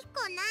とできっ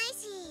こない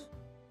し。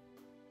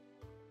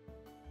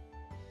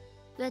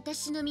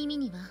私の耳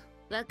には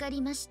分か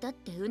りましたっ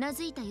てうな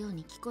ずいたよう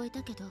に聞こえ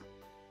たけど。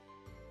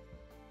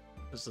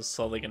Is this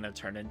slowly gonna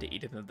turn into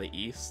Eden of the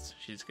East?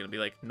 She's gonna be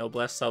like,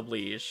 noblesse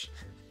oblige.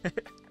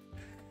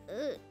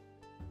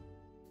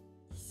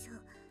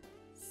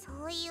 そ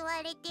う言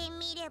われて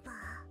みれば。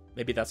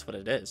 Maybe that's what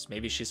it is.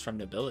 Maybe she's from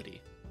nobility,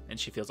 and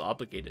she feels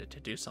obligated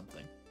to do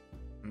something.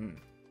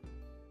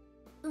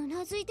 う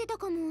なずいてた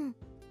かも。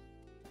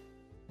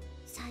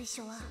最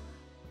初は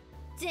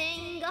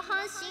全員が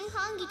半信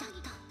半疑だっ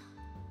た。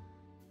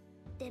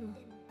でも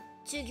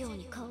授業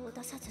に顔を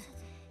出さず、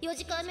4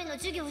時間目の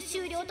授業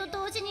終了と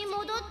同時に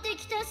戻って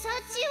きたサ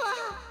チ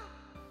は。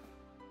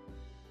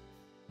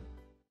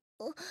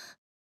お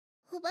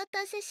待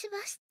たせしま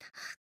した。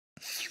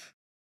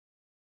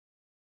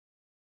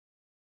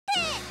可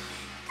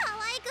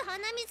愛く鼻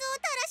水を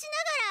垂らしな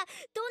がら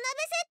土鍋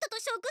セットと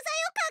食材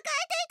を抱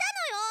えていた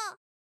のよ。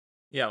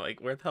 Yeah,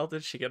 like, where the hell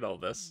did she get all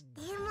this?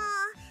 でも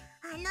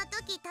あの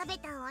時食べ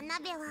たお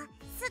鍋は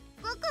すっ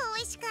ごく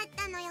美味しかっ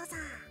たのよさ。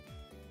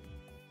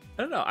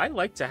 I don't know, I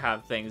like to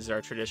have things that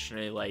are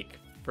traditionally, like,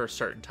 for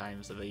certain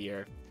times of the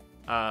year.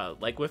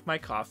 Like with my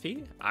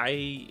coffee,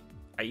 I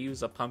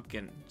use a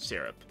pumpkin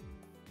syrup,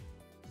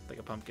 like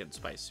a pumpkin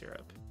spice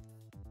syrup,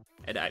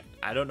 and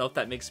I don't know if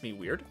that makes me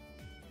weird,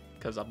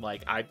 because I'm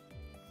like I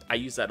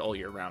use that all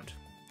year round.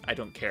 I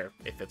don't care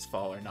if it's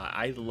fall or not.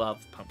 I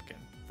love pumpkin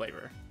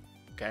flavor.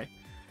 Okay.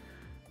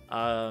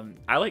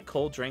 I like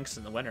cold drinks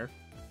in the winter,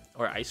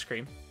 or ice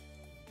cream.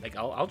 Like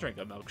I'll drink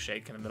a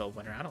milkshake in the middle of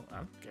winter. I don't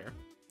care.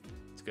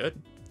 It's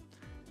good.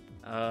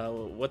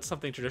 What's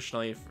something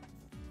traditionally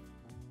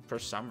for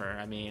summer?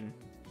 I mean,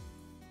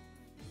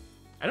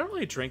 I don't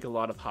really drink a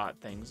lot of hot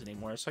things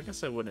anymore, so I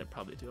guess I wouldn't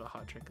probably do a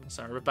hot drink in the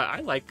summer. But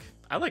I like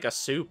a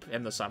soup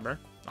in the summer.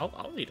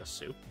 I'll eat a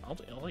soup.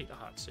 I'll eat a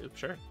hot soup,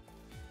 sure.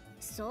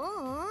 そ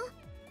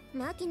う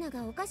マキナ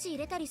がお菓子入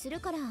れたりする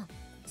から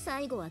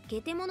最後は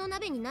ゲテモノ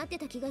鍋になって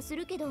た気がす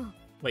るけど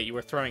Wait, you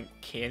were throwing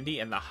candy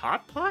in the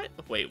hot pot?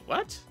 Wait,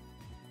 what? っ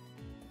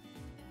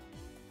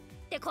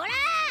てこら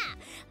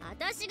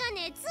私が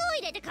熱を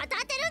入れて語って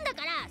るんだ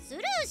からス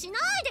ルーしな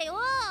いでよ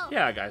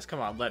Yeah, guys,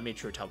 come on, let me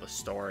true tell the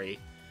story.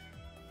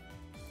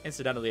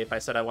 Incidentally, if I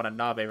said I want a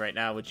nabe right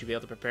now, would you be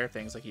able to prepare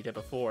things like you did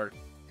before?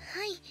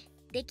 は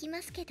いでき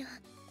ますけど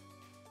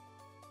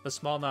The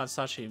small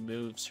non-Sachi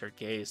moves her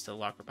gaze to the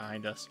locker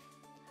behind us.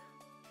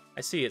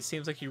 I see, it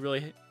seems like you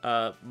really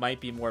might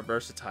be more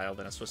versatile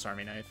than a Swiss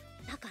Army knife.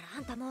 だから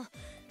あんたも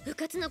う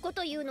かつなこ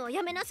と言うのは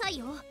やめなさい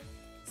よ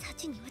サ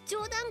チには冗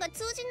談が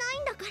通じない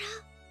んだから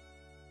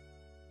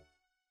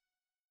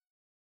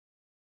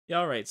Yeah,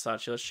 alright,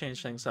 Sachi, let's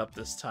change things up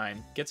this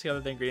time. Get together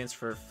the ingredients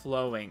for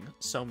flowing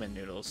somen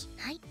noodles.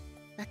 はい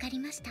わかり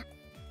ました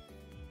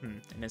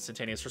An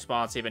instantaneous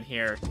response even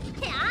here. って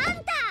あ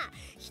んた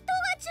人が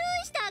注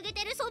意してあげ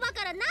てるそば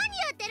から何や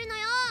ってるの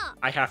よ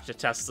I have to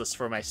test this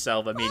for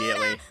myself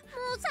immediately. も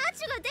うサ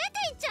チが出て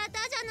行っちゃっ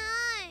たじゃ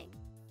ない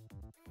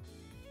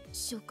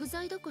食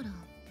材だから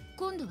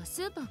今度は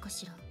スーパーか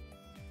しら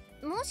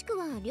もしく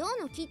は寮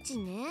のキッチ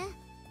ンね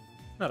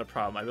Not a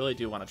problem, I really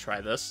do want to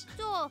try this.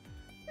 じゃあ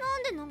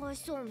なんで流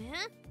しそうめん I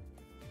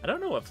don't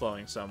know what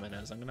flowing somen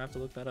is, I'm gonna have to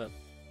look that up.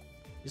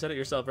 You said it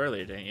yourself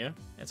earlier, didn't you?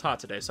 It's hot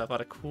today, so I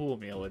thought a cool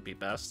meal would be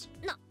best.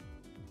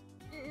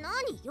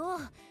 何よ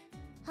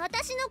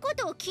私のこ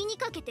とを気に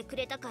かけてく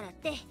れたからっ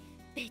て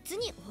別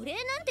にお礼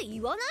なんて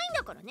言わないん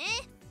だからね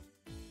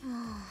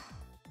はあ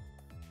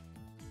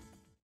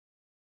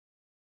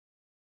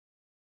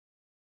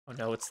Oh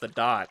no, it's the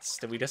dots.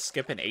 Did we just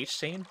skip an H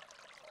scene?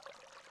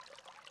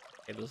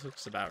 Okay, this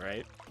looks about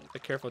right. A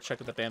careful check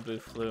of the bamboo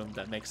flume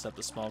that makes up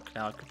the small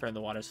canal, confirm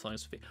the water's flowing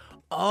speed.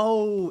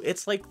 Oh,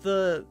 it's like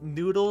the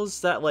noodles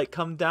that like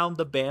come down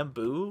the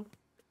bamboo.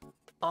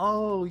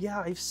 Oh yeah,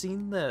 I've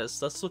seen this.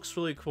 This looks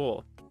really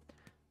cool.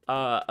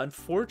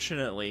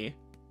 Unfortunately,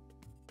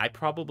 I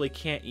probably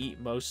can't eat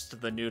most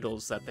of the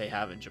noodles that they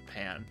have in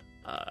Japan.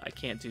 I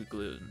can't do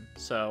gluten,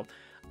 so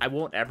I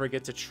won't ever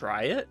get to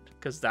try it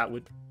because that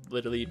would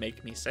literally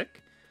make me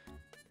sick.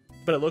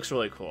 But it looks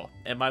really cool,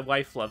 and my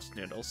wife loves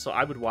noodles, so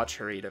I would watch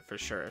her eat it for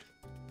sure.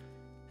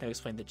 I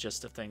explained the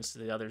gist of things to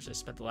the others. I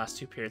spent the last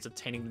 2 periods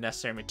obtaining the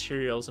necessary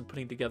materials and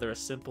putting together a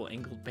simple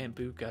angled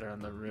bamboo gutter on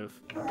the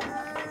roof. お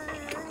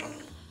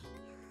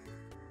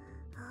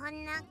腹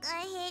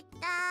減っ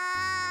た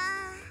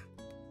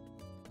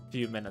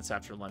Few minutes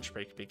after lunch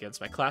break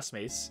begins, my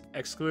classmates,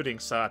 excluding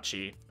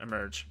Sachi,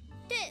 emerge.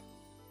 って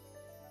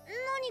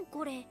何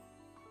これ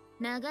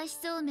流し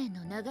そうめん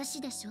の流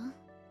しでしょ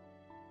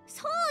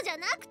そうじゃ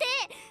なくて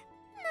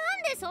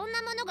なんでそん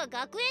なものが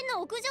学園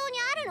の屋上に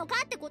あるの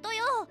かってこと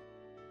よ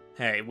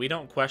Hey, we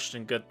don't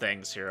question good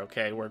things here,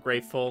 okay? We're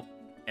grateful,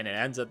 and it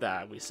ends at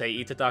that. We say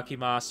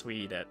itadakimasu,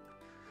 we eat it.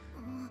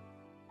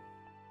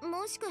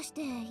 もしかし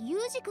てユ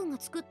ージくんが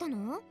作った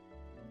の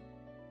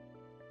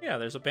Yeah,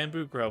 there's a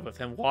bamboo grove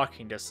within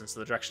walking distance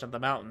in the direction of the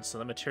mountains, so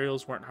the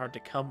materials weren't hard to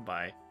come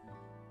by.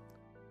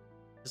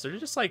 Is there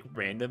just like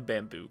random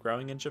bamboo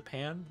growing in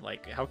Japan?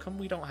 Like, how come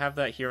we don't have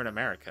that here in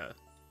America?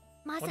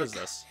 まさ What か is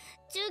this?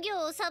 授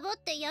業をサボっ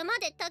て山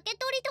で竹取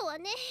りとは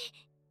ね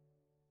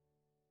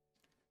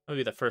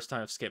Maybe the first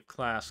time I've skipped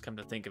class, come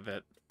to think of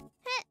it.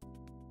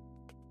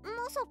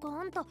 まさか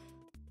あんた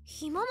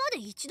今まで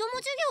一度も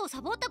授業を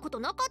サボったこと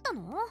なかった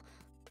の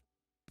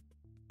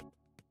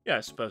Yeah,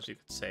 I suppose you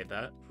could say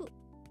that.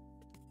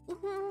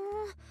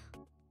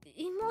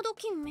 今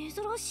時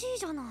珍しい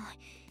じゃない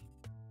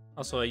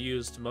Also, I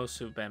used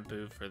Mosu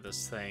bamboo for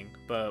this thing,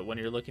 but when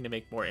you're looking to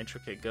make more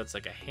intricate goods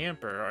like a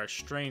hamper or a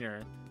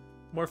strainer,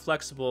 more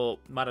flexible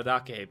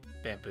Maradake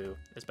bamboo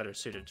is better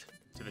suited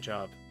to the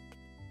job.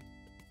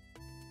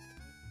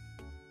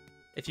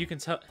 If you can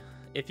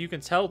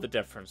tell the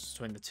difference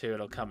between the two,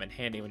 it'll come in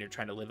handy when you're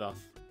trying to live off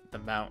the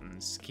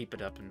mountains. Keep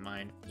it in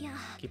mind. いや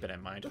Keep it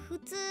in mind. 普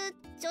通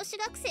女子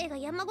学生が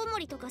山ごも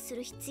りとかす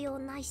る必要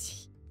ない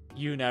し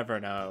You never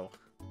know.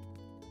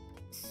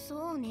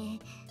 そうね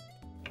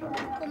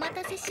お待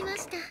たせしま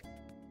した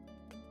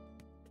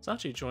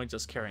Sachi joins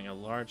us carrying a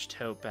large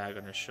tote bag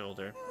on her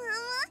shoulder.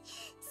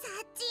 サ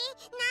チ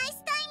ナイ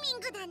スタイミン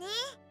グだね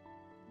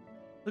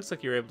Looks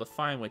like you were able to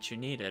find what you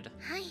needed.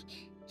 はい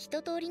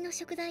一通りの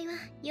食材は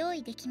用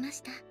意できま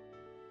した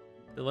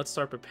Then let's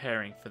start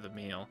preparing for the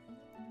meal.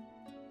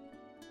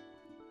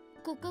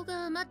 ここ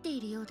が待ってい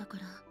るようだか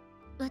ら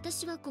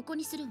私はここ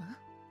にするわ。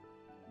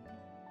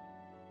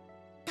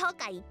と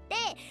か言って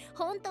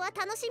本当は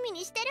楽しみ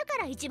にしてるか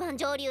ら一番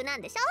上流な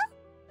んでしょ。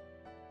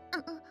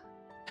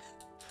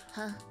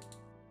は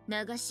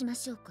流しま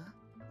しょうか。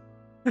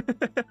それは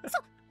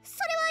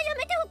や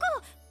めておこ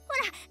う。ほら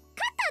カッ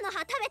ターの葉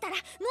食べたら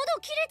喉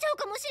切れちゃう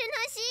かもしれ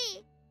ない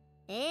し。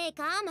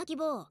かマキ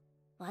ボウ、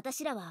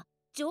私らは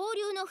上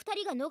流の二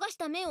人が逃し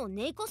た面を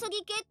根こそぎ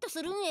ゲット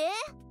するんえ。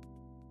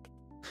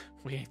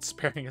 We ain't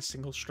sparing a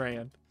single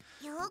strand.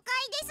 了解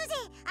ですぜ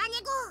姉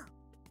子。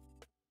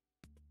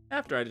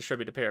 After I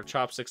distribute a pair of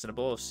chopsticks and a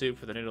bowl of soup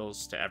for the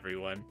noodles to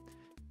everyone,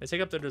 they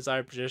take up their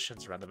desired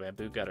positions around the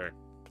bamboo gutter.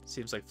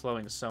 Seems like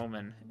flowing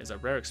somen is a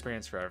rare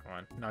experience for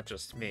everyone, not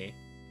just me.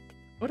 I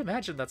would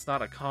imagine that's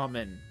not a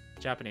common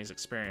Japanese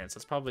experience.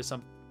 That's probably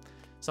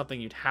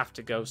something you'd have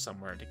to go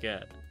somewhere to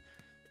get.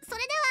 そ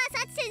れで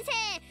はサチ先生、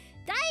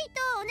ガイ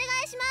ドお願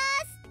いしま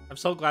す。 I'm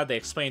so glad they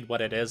explained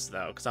what it is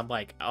though, because I'm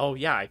like, oh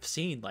yeah, I've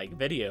seen like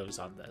videos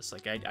on this.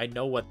 Like I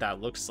know what that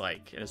looks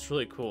like, and it's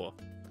really cool.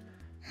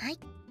 はい。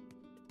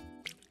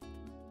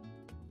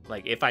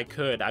 Like if I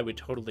could, I would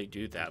totally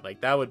do that.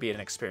 Like that would be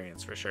an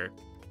experience for sure.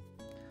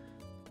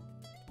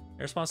 In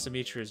response to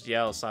Michiru's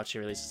yell, Sachi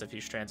releases a few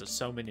strands of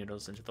somen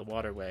noodles into the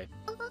waterway.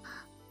 それ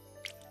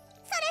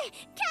キ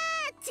ャ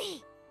ッ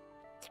チ。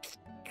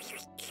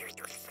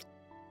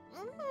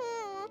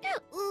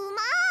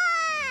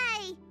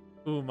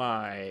う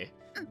まい。 Umai.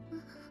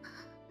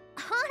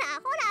 ほら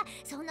ほら、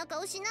そんな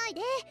顔しない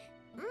で。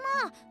ま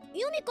あ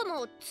ユミコ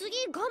も次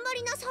頑張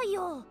りなさい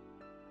よ。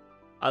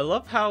 I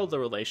love how the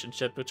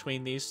relationship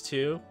between these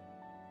two,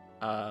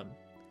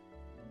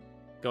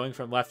 going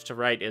from left to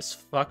right, is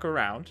fuck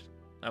around,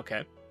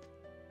 okay,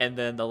 and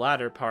then the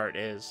latter part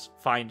is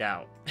find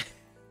out.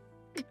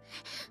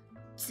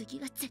 次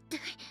は絶対。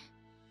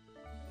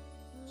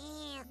ね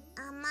え、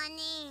あま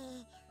ね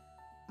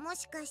え。も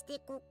しかして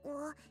こ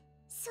こ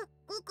すっ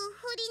ごく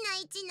不利な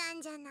位置な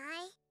んじゃない？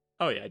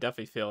 Oh yeah, I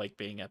definitely feel like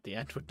being at the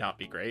end would not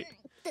be great.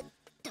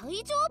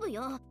 大丈夫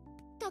よ。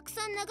たく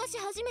さん流し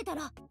始めた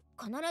ら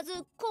必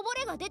ずこぼ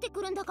れが出て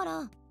くるんだから。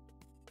オー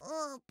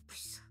プ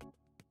ス。という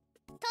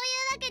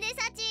わけで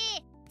サチ、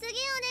次お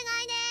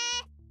願い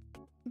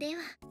ね。で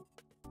は。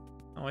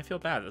 Oh, I feel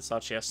bad that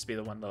Sachi has to be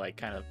the one that like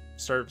kind of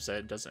serves it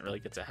and doesn't really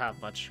get to have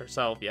much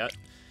herself yet.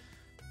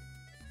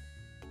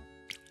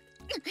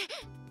 言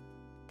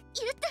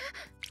った。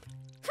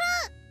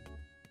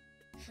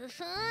ふ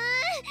ふん、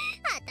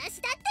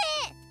私だって。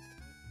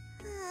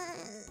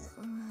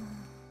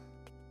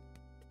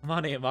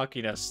Amane and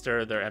Makina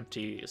stir their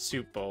empty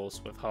soup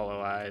bowls with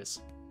hollow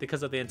eyes.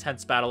 Because of the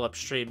intense battle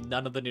upstream,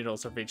 none of the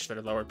noodles have reached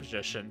their lower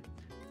position.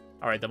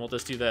 Alright, then we'll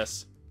just do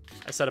this.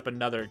 I set up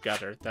another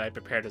gutter that I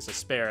prepared as a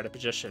spare at a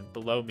position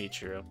below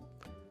Michiru.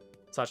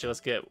 Sachi,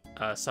 let's get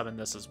summon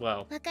this as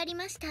well. わかり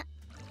ました。これ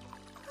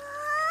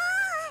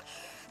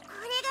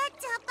が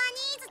ジャパニ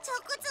ーズ直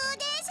通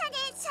電車で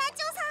社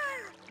長さん。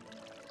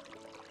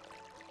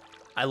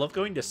 I love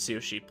going to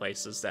sushi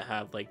places that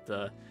have like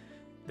they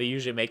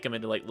usually make them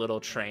into like little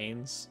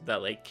trains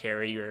that like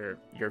carry your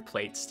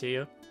plates to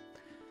you.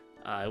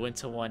 I went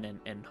to one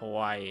in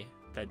Hawaii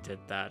that did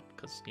that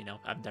because, you know,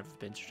 I've never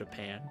been to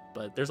Japan,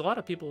 but there's a lot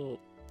of people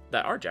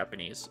that are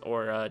Japanese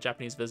or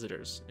Japanese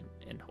visitors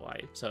in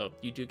Hawaii. So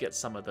you do get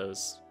some of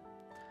that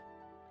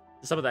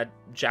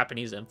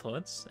Japanese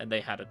influence, and they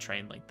had a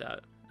train like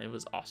that. It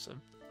was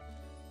awesome.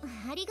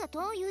 ありがと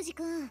う、ユージ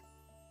くん。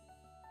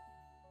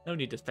 No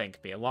need to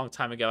thank me. A long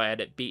time ago, I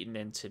had it beaten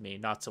into me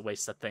not to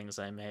waste the things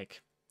I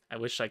make. I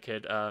wish I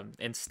could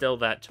instill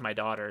that to my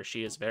daughter.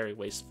 She is very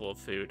wasteful of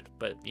food,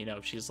 but you know,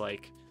 she's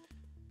like,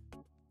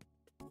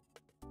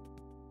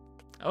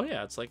 oh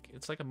yeah, it's like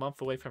a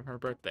month away from her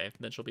birthday, and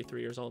then she'll be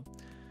 3 years old.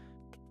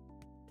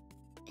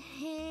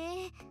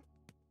 へえ。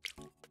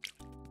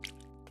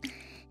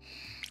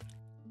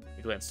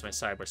 I glance to my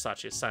side where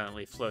Sachi is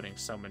silently floating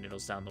somen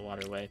noodles down the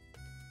waterway.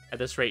 At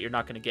this rate, you're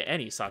not going to get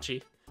any,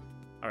 Sachi.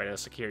 Alright, I'll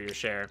secure your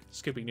share.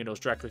 Scooping noodles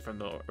directly from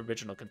the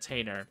original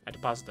container, I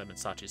deposit them in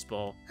Sachi's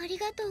bowl. あり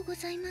がとうご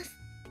ざいます。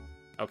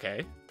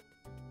 Okay.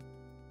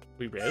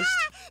 We rizzed? ずるいよ、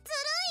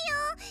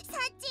サッ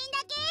チンだ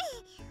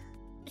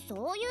け。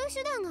そういう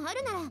手段があ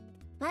るなら、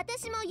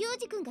私もユー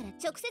ジくんから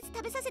直接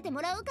食べさせて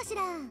もらおうかし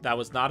ら。 That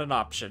was not an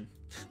option.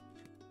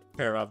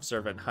 Pair of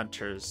observant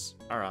hunters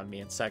are on me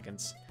in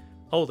seconds.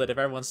 Hold it, if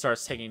everyone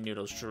starts taking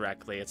noodles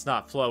directly, it's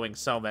not flowing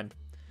somen.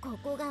 こ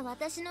こが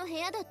私の部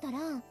屋だった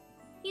ら、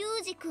ユ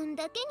ージくん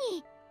だけ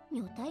に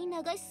女体流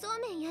しそう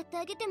めんやって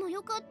あげても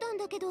よかったん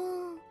だけど。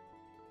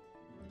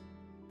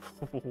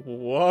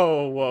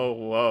Whoa, whoa,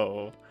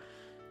 whoa.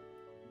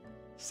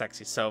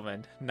 Sexy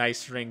somen.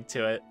 Nice ring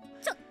to it.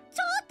 ちょっ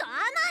とあま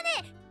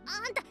ね、あ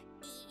んた い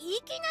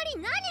きなり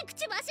何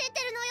口走っ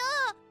てるのよ。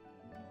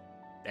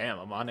 Damn,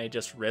 Amane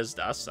just rizzed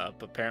us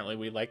up. Apparently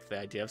we like the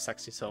idea of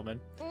sexy somen.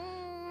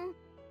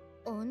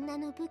 女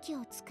の武器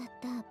を使っ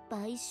た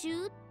買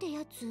収って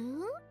やつ？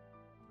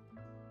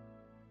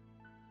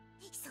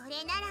そ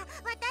れなら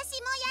私もやる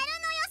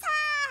のよさ。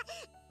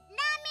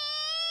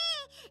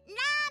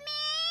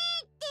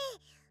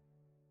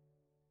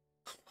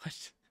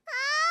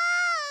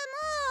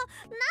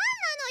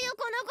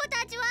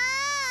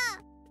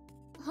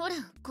ほら、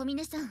小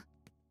峰さん、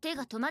手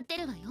が止まって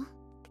るわよ。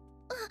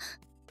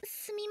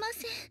すみま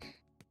せん。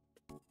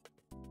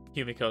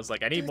 Yumiko's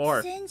like, I need 突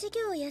more. 然授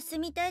業を休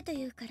みたいと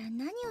いうから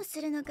何をす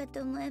るのか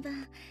と思えば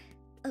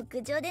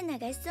屋上で流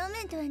しそう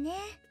めんとはね。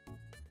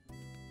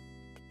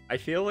 I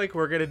feel like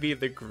we're gonna be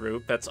the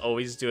group that's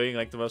always doing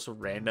like the most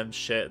random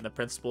shit, and the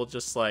principal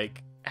just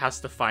like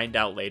has to find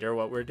out later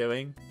what we're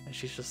doing, and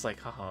she's just like,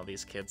 oh,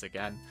 these kids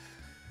again.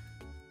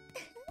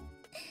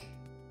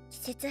 季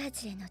節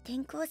外れの転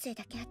校生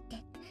だけあって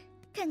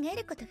考え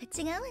ることが違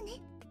うわね。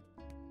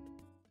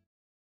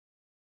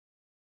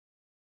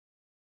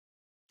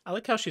 I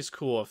like how she's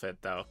cool with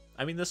it, though.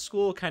 I mean, the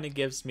school kind of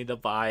gives me the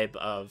vibe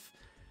of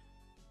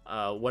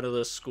one of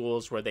those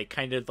schools where they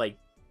kind of like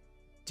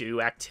do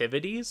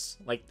activities.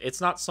 Like, it's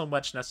not so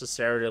much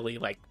necessarily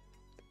like,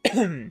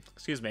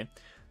 excuse me,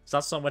 it's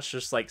not so much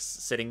just like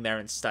sitting there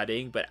and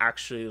studying, but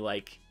actually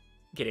like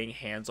getting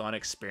hands-on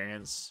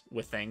experience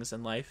with things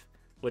in life,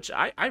 which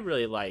I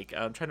really like.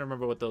 I'm trying to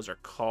remember what those are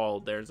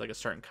called. There's like a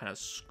certain kind of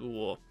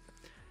school.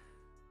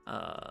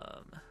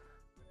 Sorry,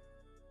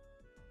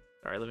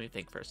 let me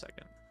think for a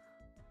second.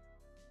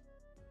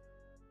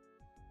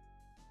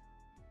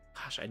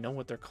 Gosh, I know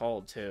what they're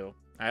called too.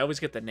 I always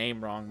get the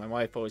name wrong. My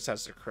wife always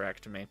has to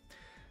correct me.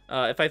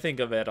 If I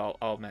think of it,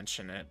 I'll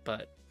mention it.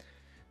 But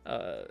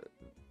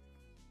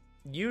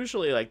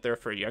usually, like, they're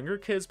for younger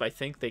kids, but I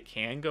think they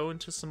can go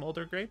into some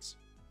older grades.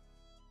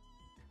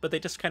 But they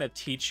just kind of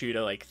teach you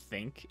to like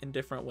think in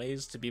different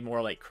ways, to be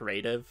more like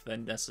creative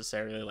than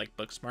necessarily like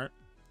book smart.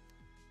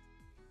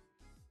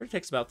 It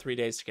takes about 3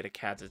 days to get a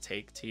cab to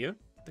take to you.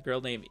 The girl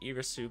named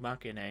Irisu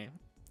Machina.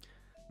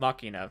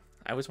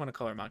 I always want to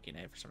call her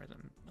Machina for some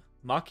reason.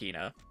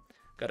 Machina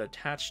got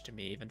attached to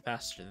me even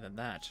faster than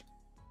that.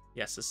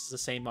 Yes, this is the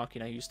same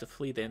Machina who used to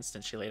flee the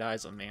instant she laid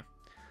eyes on me.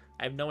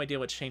 I have no idea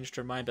what changed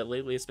her mind, but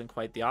lately it's been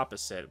quite the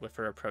opposite, with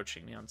her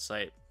approaching me on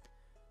sight.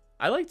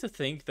 I like to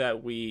think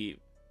that we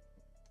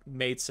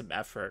made some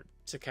effort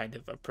to kind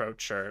of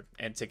approach her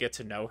and to get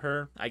to know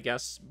her, I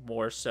guess,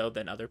 more so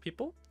than other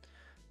people.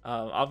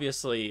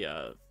 Obviously,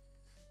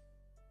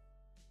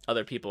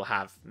 other people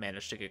have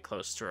managed to get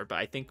close to her, but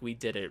I think we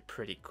did it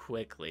pretty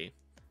quickly,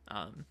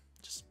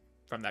 just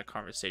from that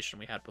conversation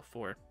we had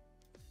before.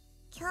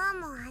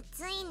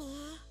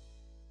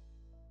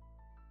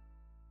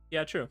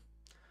 Yeah, true.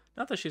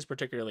 Not that she's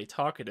particularly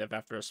talkative.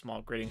 After a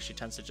small greeting, she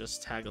tends to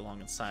just tag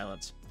along in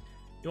silence.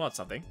 You want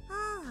something?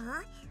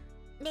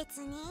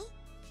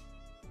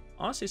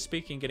 Honestly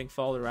speaking, getting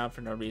followed around for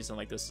no reason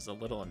like this is a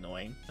little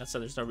annoying. That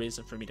said, there's no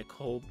reason for me to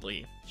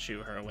coldly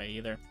shoo her away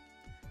either.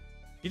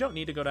 You don't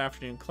need to go to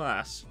afternoon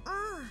class.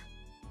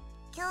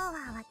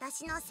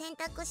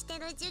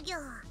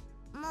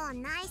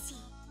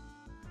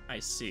 I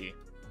see.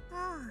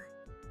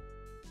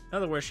 In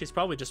other words, she's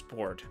probably just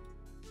bored.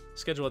 The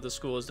schedule at the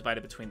school is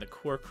divided between the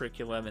core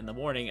curriculum in the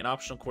morning and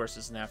optional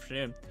courses in the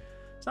afternoon.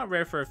 It's not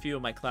rare for a few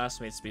of my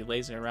classmates to be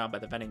lazing around by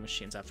the vending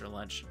machines after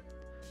lunch.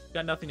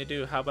 Got nothing to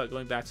do, how about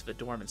going back to the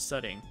dorm and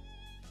studying?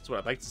 That's what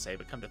I'd like to say,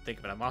 but come to think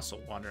of it, I'm also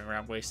wandering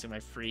around wasting my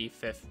free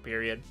 5th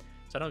period,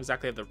 so I don't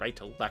exactly have the right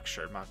to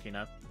lecture,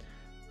 Machina.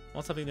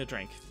 Want something to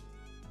drink?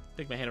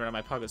 Stick my hand around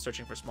my pocket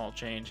searching for small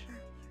change.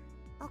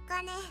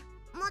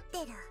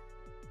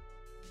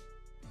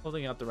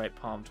 Holding out the right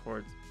palm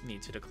toward me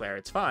to declare,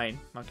 it's fine.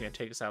 Machina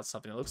takes out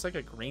something that looks like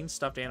a green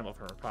stuffed animal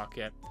from her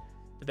pocket.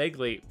 The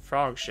vaguely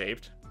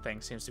frog-shaped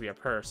thing seems to be a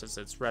purse, as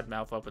its red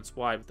mouth opens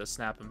wide with a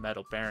snap of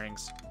metal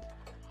bearings.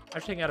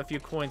 After taking out a few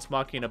coins,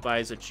 Machina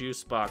buys a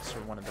juice box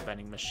from one of the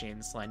vending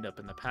machines lined up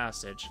in the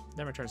passage,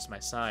 then returns to my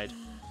side.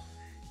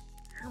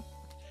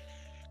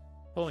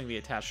 Pulling the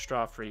attached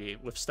straw free,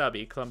 with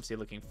stubby,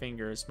 clumsy-looking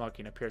fingers,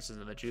 Machina pierces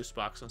into the juice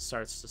box and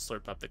starts to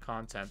slurp up the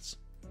contents.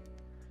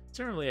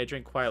 Similarly, I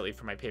drink quietly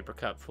from my paper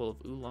cup full of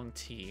oolong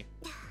tea.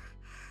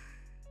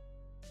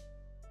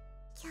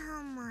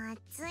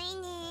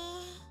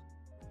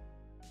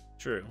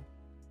 True.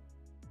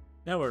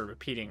 Now we're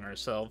repeating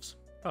ourselves.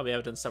 Probably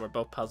evidence that we're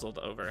both puzzled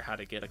over how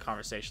to get a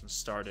conversation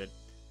started.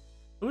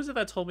 Who is it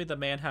that told me the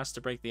man has to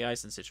break the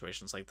ice in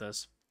situations like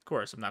this? Of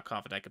course, I'm not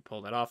confident I could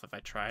pull that off if I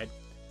tried.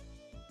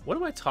 What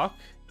do I talk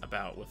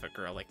about with a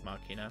girl like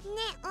Machina?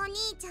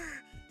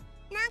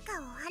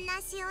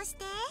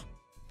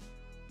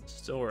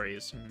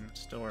 Stories.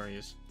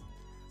 Stories.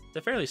 It's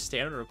a fairly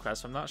standard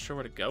request, so I'm not sure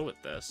where to go with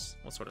this.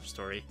 What sort of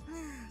story?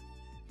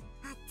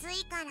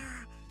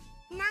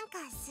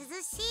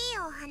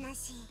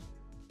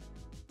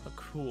 A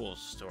cool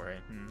story.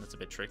 That's a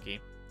bit tricky.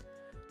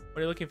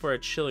 When you're looking for a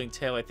chilling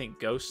tale, I think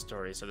ghost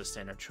stories are the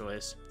standard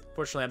choice.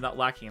 Fortunately, I'm not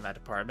lacking in that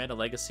department, a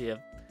legacy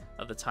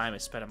of the time I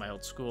spent at my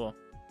old school.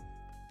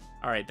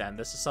 Alright then,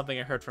 this is something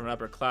I heard from an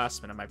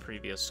upperclassman at my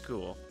previous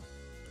school.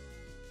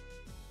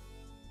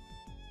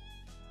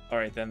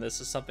 Alright then,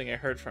 this is something I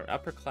heard from an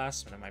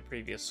upperclassman at my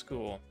previous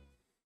school.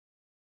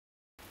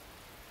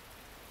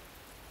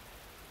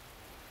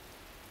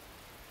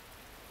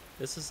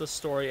 This is the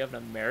story of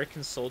an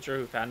American soldier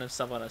who found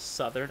himself on a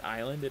southern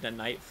island in a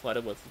night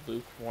flooded with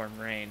lukewarm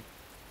rain.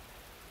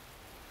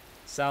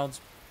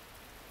 Sounds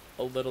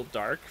a little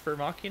dark for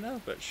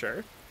Machina, but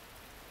sure.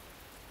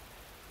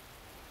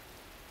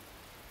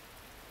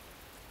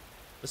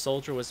 The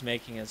soldier was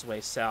making his way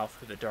south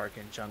through the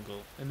darkened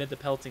jungle, amid the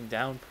pelting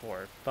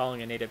downpour,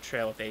 following a native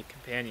trail with 8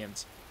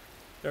 companions.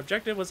 Their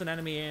objective was an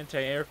enemy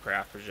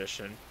anti-aircraft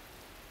position.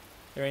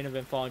 The rain had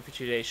been falling for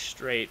 2 days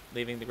straight,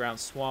 leaving the ground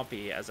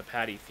swampy as a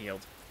paddy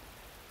field.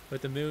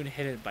 With the moon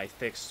hidden by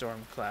thick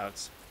storm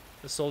clouds,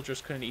 the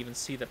soldiers couldn't even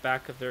see the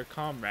back of their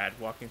comrade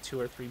walking 2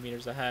 or 3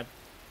 meters ahead.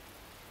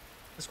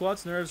 The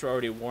squad's nerves were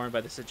already worn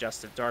by the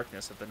suggestive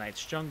darkness of the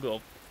night's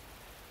jungle,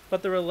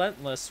 but the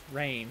relentless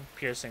rain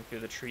piercing through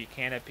the tree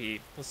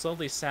canopy was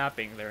slowly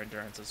sapping their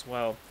endurance as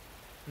well.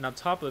 And on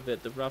top of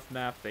it, the rough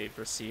map they'd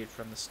received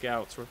from the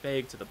scouts were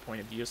vague to the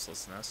point of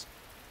uselessness.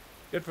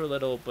 Good for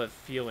little, but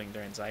fueling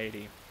their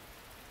anxiety.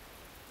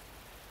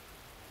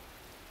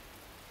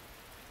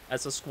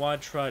 As the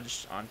squad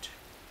trudged on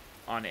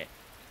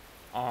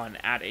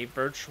at a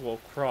virtual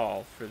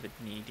crawl through the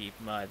knee-deep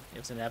mud, it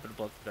was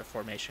inevitable that their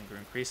formation grew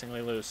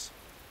increasingly loose.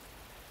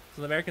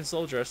 So the American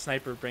soldier, a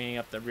sniper bringing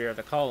up the rear of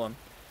the column,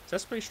 was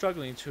desperately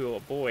struggling to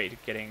avoid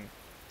getting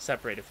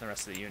separated from the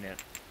rest of the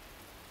unit.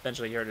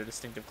 Eventually he heard a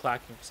distinctive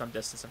clacking from some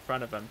distance in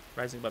front of him,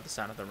 rising above the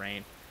sound of the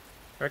rain.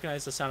 He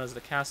recognized the sound as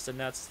the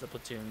castanets the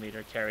platoon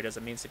leader carried as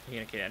a means to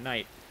communicate at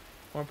night,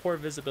 or in poor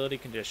visibility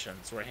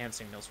conditions where hand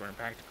signals were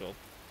impractical.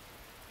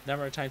 The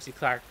number of times he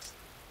clacked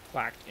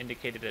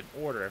indicated an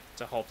order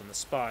to halt on the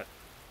spot.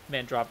 The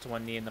man dropped to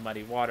one knee in the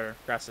muddy water,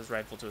 grasped his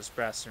rifle to his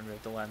breast, and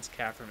removed the lens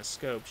cap from his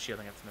scope,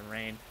 shielding it from the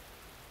rain.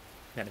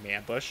 An enemy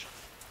ambush.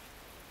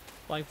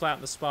 Lying flat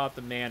on the spot,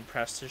 the man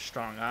pressed his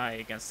strong eye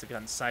against the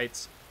gun's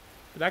sights.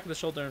 The back of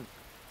the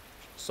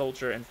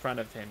soldier in front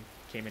of him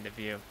came into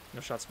view.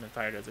 No shots had been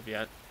fired as of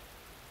yet.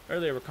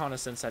 Earlier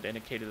reconnaissance had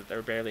indicated that there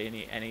were barely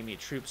any enemy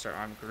troops or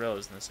armed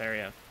guerrillas in this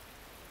area.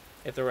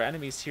 If there were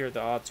enemies here,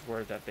 the odds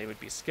were that they would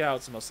be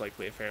scouts, and most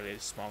likely a fairly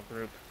small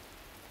group.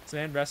 As the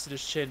man rested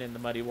his chin in the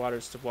muddy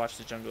waters to watch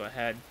the jungle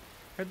ahead,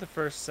 he heard the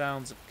first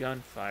sounds of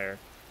gunfire.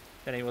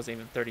 Then he wasn't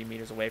even 30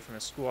 meters away from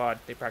his squad.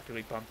 They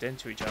practically bumped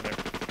into each other.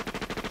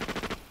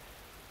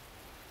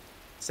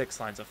 6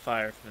 lines of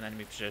fire from an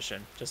enemy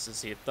position. Just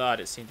as he had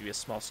thought, it seemed to be a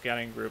small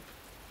scouting group.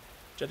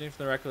 Judging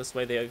from the reckless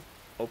way they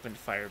opened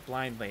fire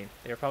blindly,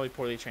 they were probably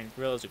poorly trained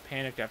guerrillas who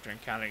panicked after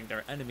encountering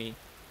their enemy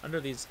under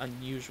these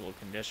unusual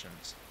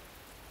conditions.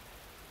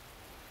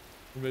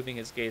 Removing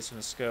his gaze from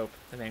the scope,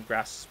 the man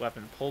grasped his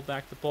weapon and pulled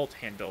back the bolt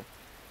handle.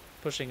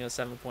 Pushing a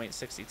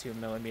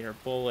 7.62mm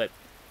bullet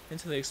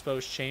into the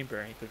exposed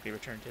chamber, he quickly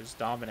returned his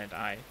dominant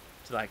eye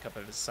to the eye cup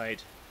of his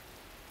sight.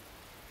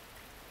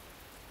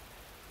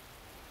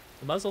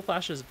 The muzzle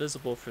flashes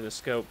visible through the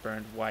scope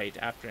burned white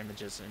after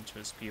images into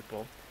his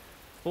pupil.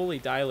 Fully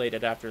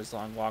dilated after his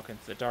long walk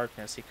into the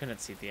darkness, he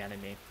couldn't see the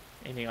enemy.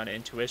 Aiming on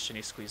intuition,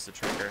 he squeezed the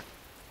trigger.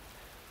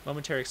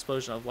 Momentary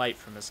explosion of light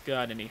from his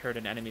gun, and he heard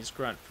an enemy's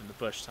grunt from the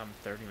bush some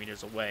 30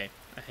 meters away.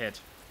 A hit.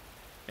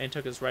 Man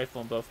took his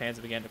rifle in both hands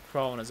and began to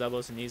crawl on his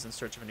elbows and knees in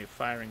search of a new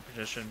firing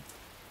position.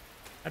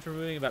 After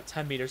moving about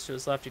 10 meters to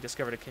his left, he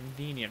discovered a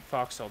convenient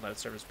foxhole that would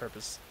serve his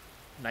purpose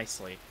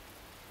nicely.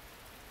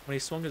 When he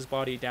swung his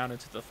body down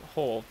into the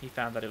hole, he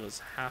found that it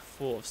was half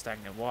full of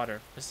stagnant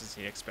water, just as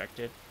he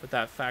expected, but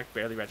that fact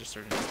barely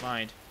registered in his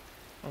mind.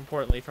 More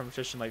importantly, from a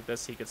position like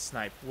this, he could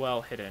snipe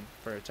well hidden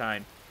for a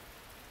time.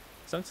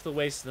 Sunk to the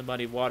waist in the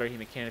muddy water, he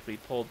mechanically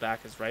pulled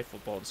back his rifle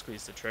bolt and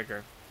squeezed the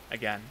trigger.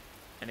 Again,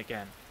 and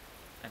again,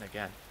 and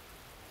again.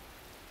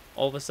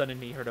 All of a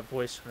sudden, he heard a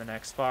voice from the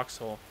next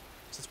foxhole,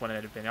 since one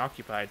had been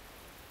occupied.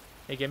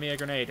 "Hey, give me a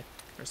grenade."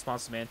 The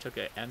responsive man took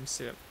a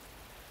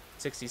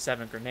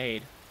M67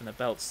 grenade from the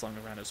belt slung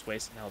around his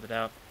waist and held it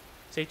out.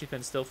 Safety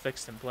pin still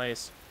fixed in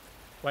place.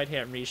 White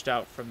hand reached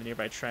out from the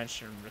nearby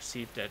trench and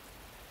received it.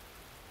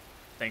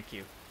 "Thank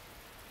you."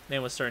 The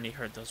man was certain he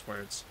heard those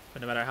words,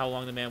 but no matter how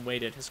long the man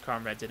waited, his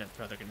comrade didn't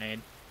throw the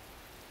grenade.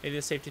 Maybe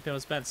the safety pin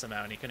was bent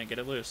somehow and he couldn't get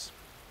it loose.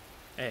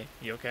 "Hey,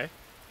 you okay?"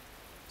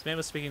 As the man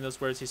was speaking those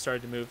words, he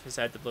started to move his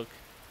head to look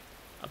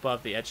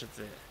above the edge of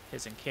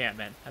his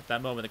encampment. At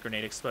that moment, the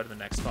grenade exploded in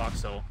the next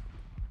foxhole.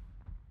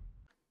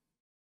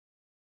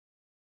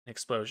 An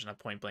explosion at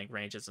point-blank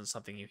range isn't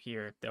something you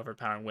hear. The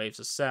overpowering waves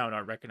of sound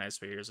aren't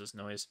recognized by ears as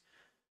noise.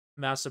 A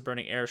mass of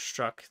burning air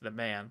struck the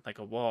man like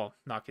a wall,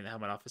 knocking the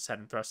helmet off his head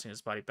and thrusting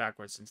his body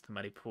backwards into the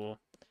muddy pool.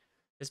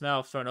 His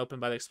mouth, thrown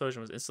open by the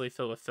explosion, was instantly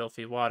filled with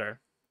filthy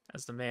water.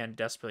 As the man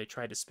desperately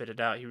tried to spit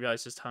it out, he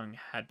realized his tongue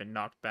had been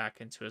knocked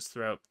back into his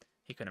throat.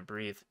 He couldn't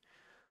breathe.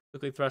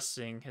 Quickly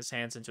thrusting his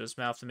hands into his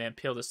mouth, the man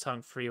peeled his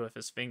tongue free with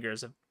his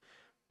fingers and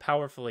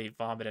powerfully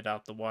vomited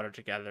out the water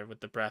together with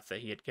the breath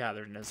that he had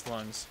gathered in his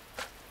lungs.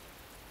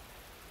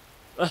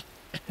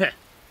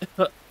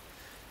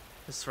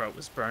 His throat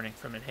was burning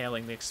from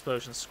inhaling the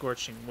explosion's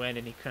scorching wind,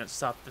 and he couldn't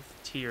stop the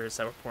tears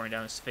that were pouring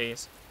down his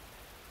face.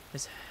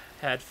 His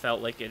head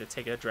felt like it had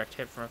taken a direct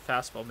hit from a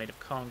fastball made of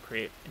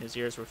concrete, and his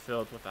ears were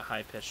filled with a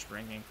high-pitched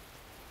ringing.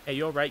 "Hey,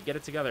 you alright? Get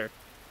it together,"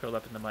 curled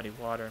up in the muddy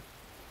water.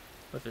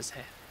 With his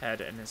head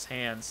in his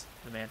hands,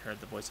 the man heard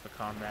the voice of a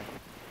comrade.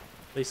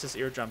 At least his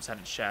eardrums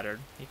hadn't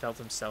shattered. He felt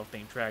himself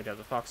being dragged out of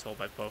the foxhole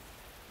by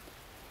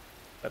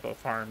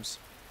both arms.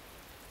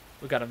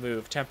 "We gotta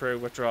move. Temporary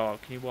withdrawal.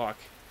 Can you walk?"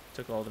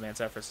 Took all the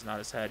man's efforts to nod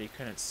his head. He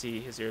couldn't see,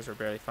 his ears were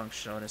barely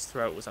functional, and his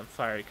throat was on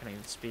fire. He couldn't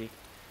even speak.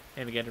 The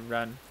man began to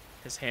run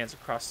his hands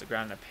across the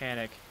ground in a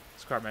panic.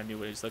 Scarman knew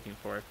what he was looking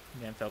for.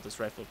 The man felt his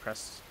rifle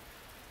pressed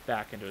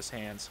back into his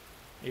hands.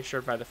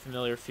 Reassured by the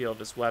familiar feel of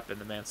his weapon,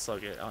 the man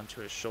slung it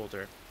onto his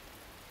shoulder.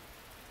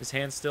 His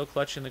hands still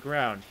clutching the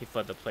ground, he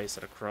fled the place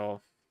at a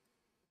crawl.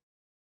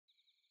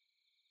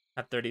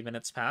 At 30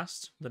 minutes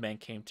passed, the man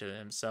came to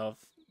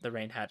himself. The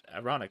rain had,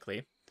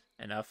 ironically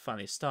enough,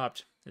 finally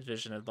stopped. His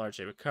vision had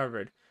largely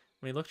recovered.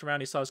 When he looked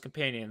around, he saw his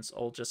companions,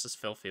 all just as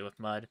filthy with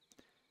mud.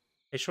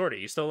 "Hey, Shorty,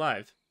 you still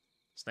alive?"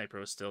 Sniper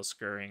was still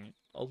scurrying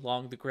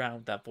along the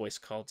ground. That voice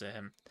called to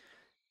him.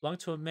 It belonged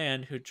to a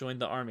man who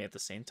joined the army at the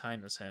same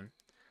time as him.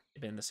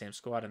 They'd been in the same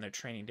squad in their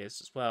training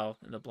days as well,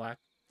 and the black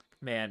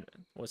man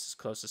was his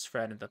closest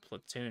friend in the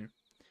platoon.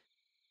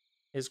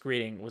 His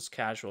greeting was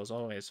casual as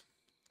always.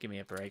 "Give me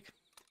a break."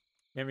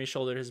 Memory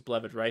shouldered his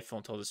beloved rifle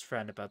and told his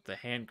friend about the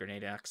hand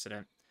grenade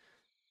accident.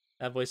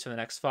 That voice from the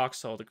next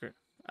foxhole, the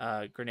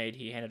grenade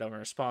he handed over in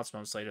response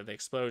moments later, the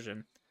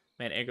explosion.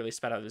 The man angrily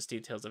spat out his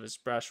details of his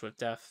brush with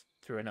death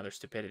through another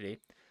stupidity.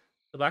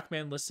 The black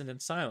man listened in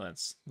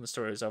silence. When the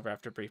story was over,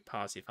 after a brief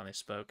pause, he finally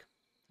spoke.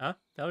 "Huh?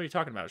 The hell are you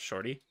talking about,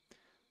 Shorty?"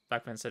 The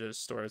black man said his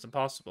story was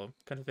impossible.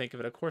 Couldn't think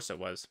of it, of course it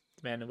was.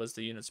 The man was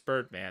the unit's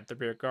birdman, the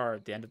rear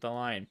guard, the end of the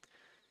line.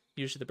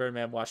 Usually the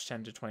birdman watched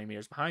 10 to 20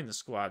 meters behind the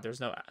squad. There was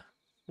no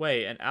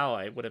way an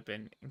ally would have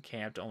been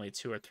encamped only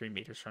 2 or 3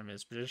 meters from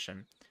his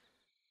position.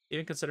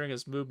 Even considering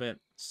his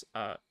movements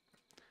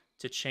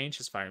to change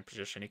his firing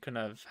position, he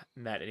couldn't have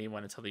met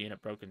anyone until the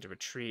unit broke into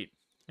retreat.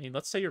 I mean,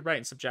 let's say you're right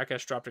and some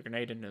jackass dropped a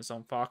grenade in his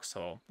own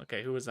foxhole.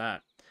 Okay, who was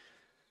that?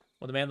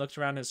 When the man looked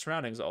around his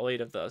surroundings, all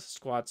 8 of the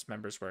squad's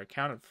members were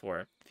accounted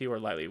for. A few were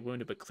lightly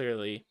wounded, but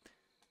clearly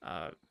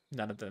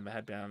none of them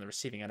had been on the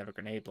receiving end of a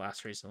grenade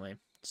blast recently.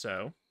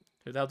 So,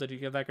 who the hell did he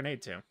give that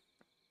grenade to?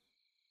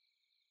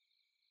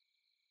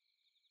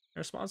 In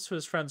response to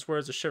his friend's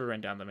words, a shiver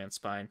ran down the man's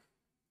spine.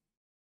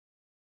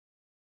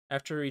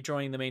 After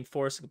rejoining the main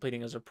force and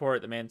completing his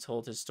report, the man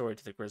told his story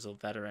to the grizzled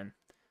veteran.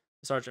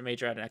 The sergeant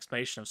major had an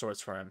explanation of sorts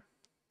for him.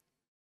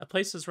 "A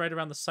place is right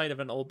around the site of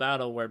an old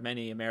battle where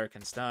many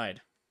Americans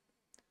died.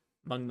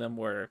 Among them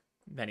were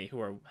many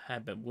who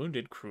had been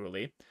wounded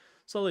cruelly,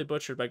 slowly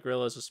butchered by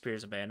guerrillas with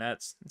spears and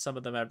bayonets, and some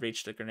of them had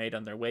reached a grenade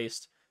on their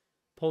waist,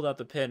 pulled out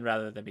the pin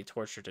rather than be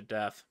tortured to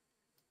death.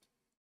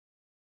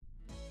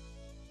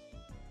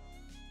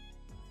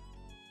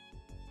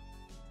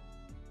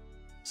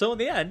 So in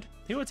the end,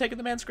 he would have taken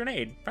the man's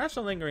grenade, perhaps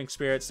a lingering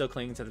spirit still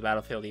clinging to the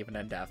battlefield even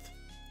in death.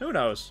 Who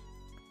knows?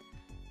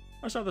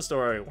 That's how the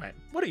story went.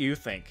 What do you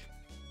think?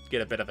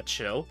 Get a bit of a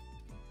chill?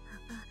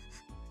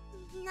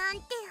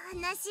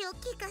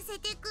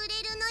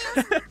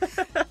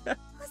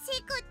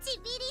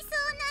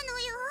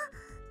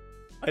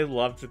 I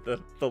loved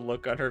the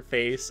look on her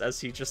face as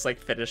he just like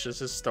finishes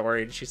his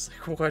story and she's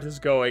like, what is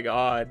going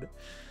on?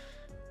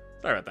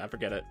 Sorry about that,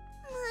 forget it.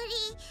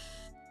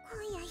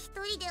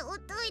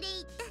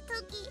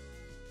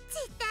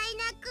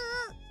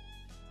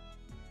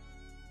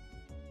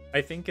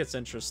 I think it's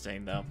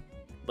interesting though,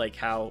 like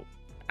how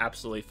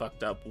absolutely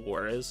fucked up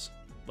war is.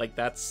 Like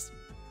that's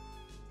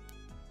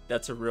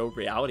a real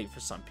reality for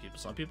some people.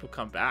 Some people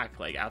come back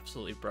like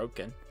absolutely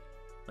broken.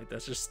 Like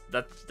that's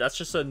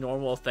just a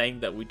normal thing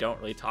that we don't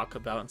really talk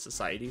about in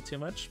society too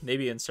much.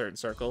 Maybe in certain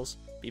circles,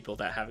 people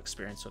that have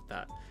experience with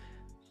that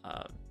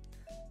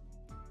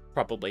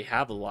probably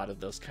have a lot of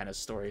those kind of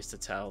stories to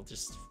tell,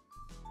 just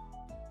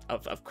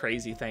of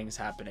crazy things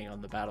happening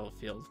on the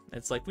battlefield.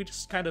 It's like we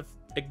just kind of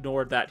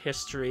ignored that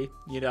history,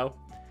 you know.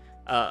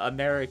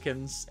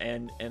 Americans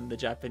and the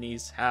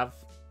Japanese have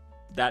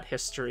that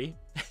history,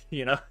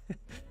 you know.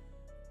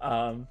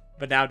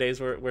 But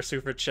nowadays we're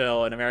super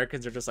chill, and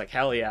Americans are just like,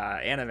 hell yeah,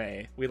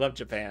 anime. We love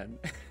Japan.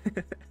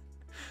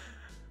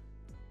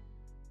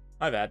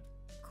 My bad.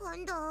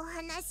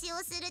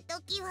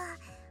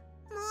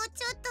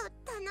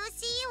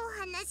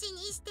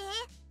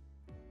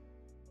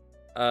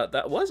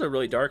 That was a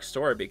really dark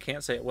story, but you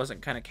can't say it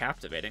wasn't kind of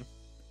captivating.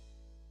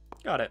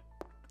 Got it.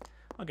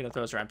 Magina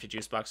throws her empty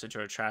juice box into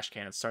her trash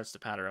can and starts to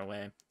patter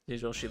away. As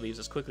usual, she leaves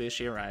as quickly as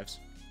she arrives.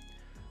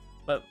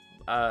 But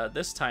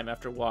this time,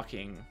 after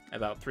walking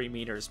about 3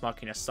 meters,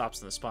 Makina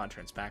stops in the spot and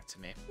turns back to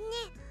me.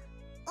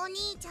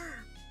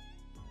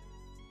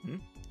 Hmm?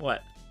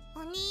 What?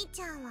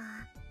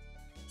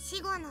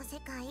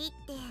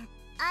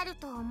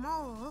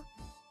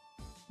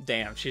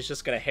 Damn, she's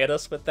just gonna hit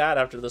us with that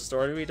after the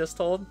story we just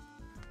told?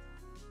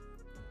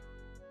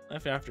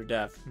 Life after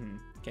death.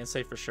 Can't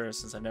say for sure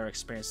since I've never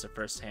experienced it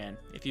firsthand.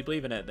 If you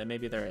believe in it, then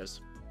maybe there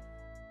is.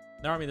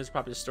 In the army, there's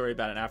probably a story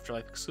about an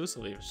afterlife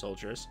exclusively for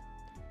soldiers.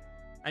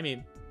 I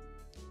mean,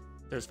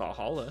 there's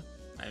Valhalla.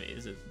 I mean,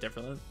 is it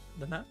different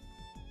than that?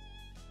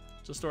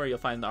 It's a story you'll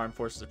find in the armed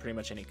forces of pretty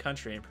much any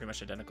country in pretty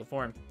much identical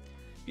form.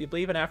 If you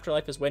believe an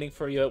afterlife is waiting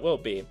for you, it will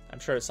be. I'm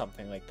sure it's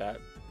something like that.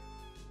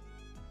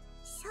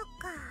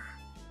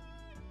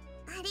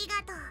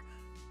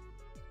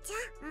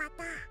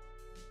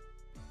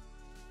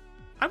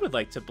 I'm would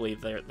like to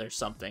believe there's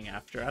something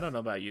after. I don't know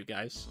about you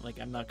guys. Like,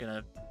 I'm not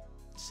gonna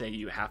say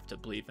you have to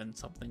believe in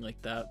something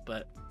like that,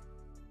 but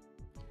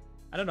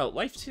I don't know.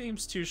 Life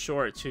seems too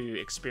short to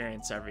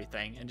experience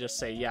everything and just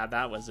say, yeah,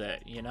 that was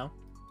it, you know?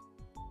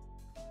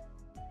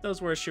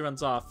 Those where she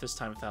runs off this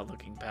time without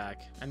looking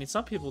back. I mean,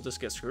 some people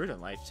just get screwed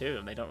in life too,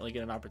 and they don't really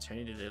get an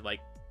opportunity to, like,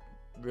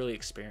 really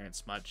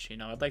experience much, you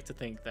know? I'd like to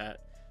think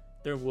that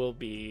there will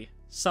be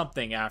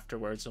something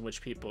afterwards in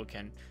which people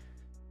can,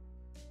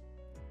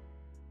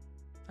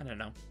 I don't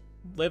know,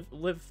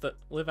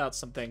 live out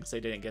some things they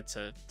didn't get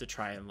to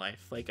try in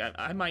life. Like,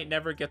 I might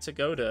never get to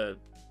go to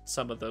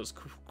some of those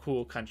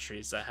cool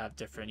countries that have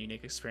different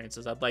unique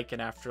experiences. I'd like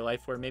an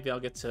afterlife where maybe I'll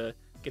get to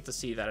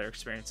see that or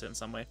experience it in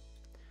some way.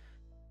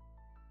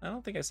 I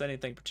don't think I said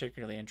anything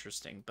particularly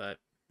interesting, but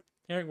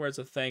hearing words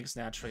of thanks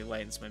naturally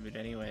lightens my mood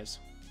anyways.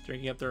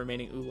 Drinking up the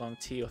remaining oolong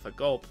tea with a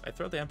gulp, I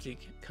throw the empty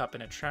cup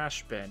in a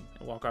trash bin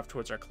and walk off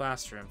towards our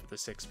classroom for the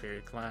 6th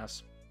period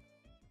class.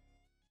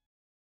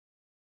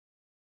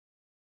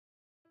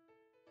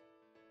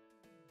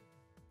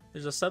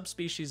 There's a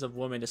subspecies of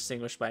woman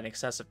distinguished by an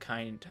excessive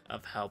kind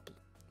of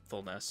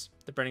helpfulness,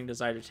 the burning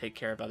desire to take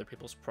care of other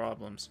people's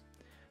problems.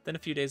 Then a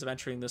few days of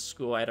entering this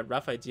school, I had a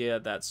rough idea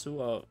that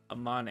Suo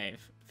Amane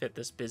fit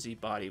this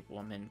busybody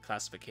woman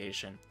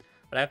classification,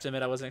 but I have to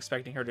admit I wasn't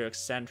expecting her to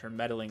extend her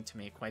meddling to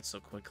me quite so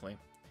quickly.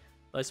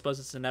 Well, I suppose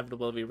it's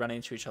inevitable to be running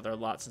into each other a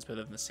lot since we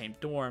live in the same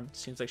dorm.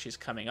 Seems like she's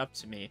coming up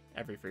to me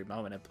every free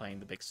moment and playing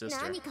the big sister.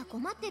 I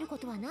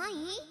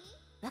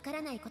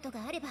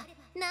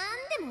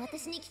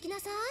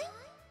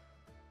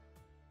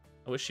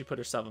wish she put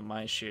herself in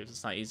my shoes.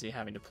 It's not easy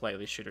having to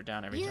politely shoot her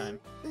down every time.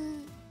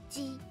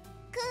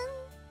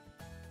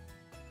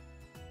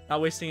 Not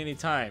wasting any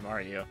time,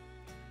 are you?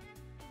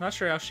 Not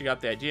sure how she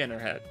got the idea in her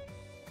head.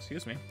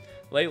 Excuse me.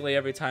 Lately,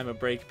 every time a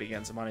break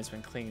begins, Amani's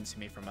been clinging to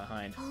me from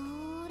behind.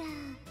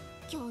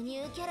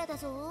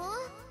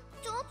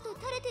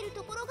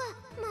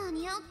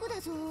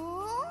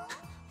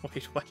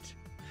 Wait, what?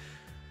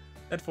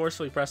 Then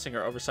forcefully pressing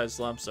her oversized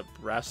lumps of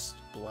breast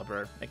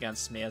blubber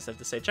against me as if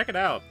to say, check it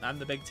out, I'm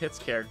the big tits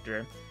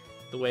character.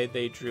 The way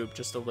they droop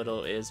just a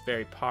little is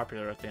very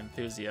popular with the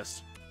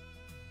enthusiasts.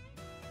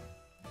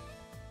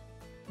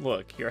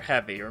 Look, you're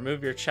heavy.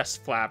 Remove your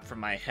chest flap from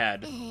my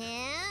head.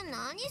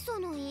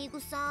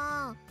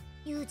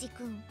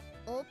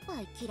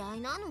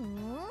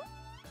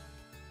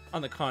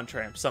 On the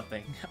contrary, I'm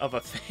something of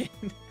a fan.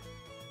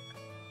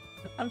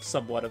 I'm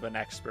somewhat of an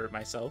expert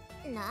myself.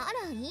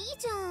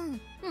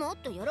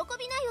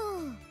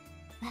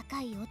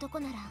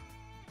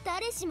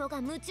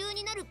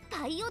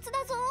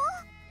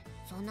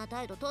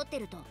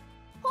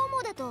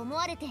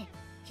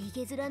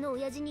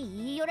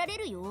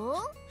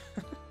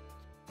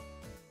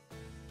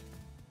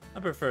 I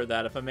prefer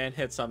that. If a man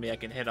hits on me, I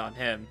can hit on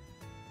him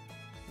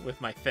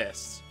with my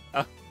fists.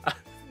 I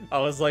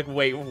was like,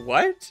 wait,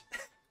 what?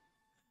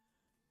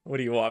 What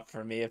do you want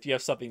from me? If you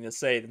have something to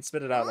say, then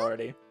spit it out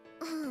already.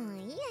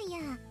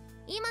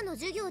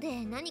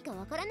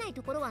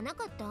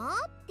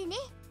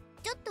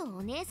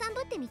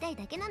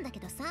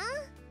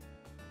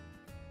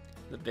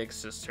 The big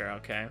sister,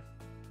 okay.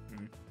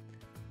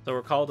 So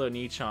we're called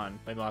Oni-chan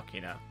by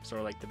Makina, so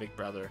we're like the big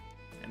brother.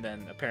 And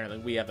then apparently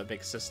we have a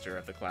big sister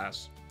of the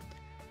class.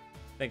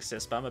 Thanks,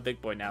 sis, but I'm a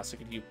big boy now, so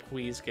could you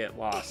please get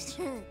lost?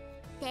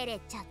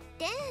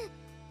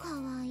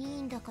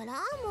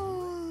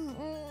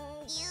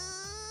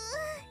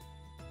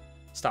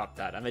 Stop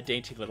that. I'm a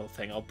dainty little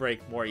thing. I'll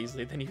break more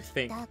easily than you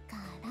think.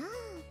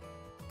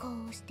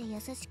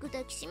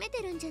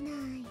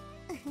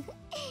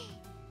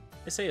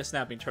 They say a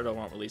snapping turtle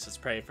won't release its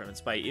prey from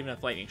its bite, even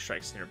if lightning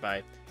strikes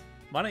nearby.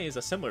 Mane is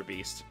a similar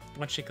beast.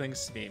 When she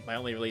clings to me, my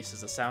only release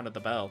is the sound of the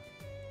bell.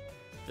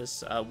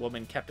 This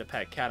woman kept a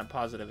pet cat. I'm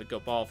positive it'd go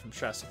bald from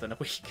stress within a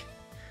week.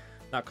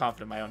 Not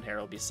confident my own hair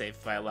will be safe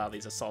if I allow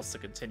these assaults to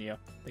continue.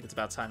 I think it's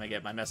about time I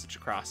get my message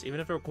across, even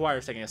if it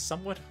requires taking a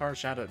somewhat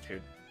harsh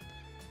attitude.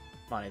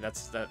 Mane,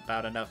 that's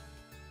about enough.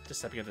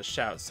 Just stepping into the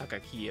shout,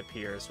 Sakaki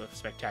appears with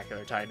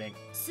spectacular timing.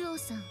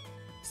 Suo-san,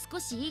 少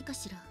しいいか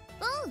しら?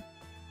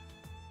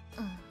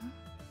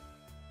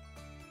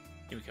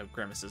 Yumiko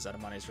grimaces at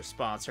Amane's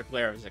response. Her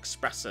glare is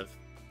expressive.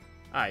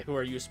 Aye, who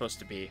are you supposed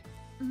to be?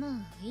 まあ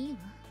いいわ。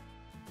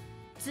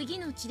次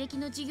の地歴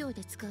の授業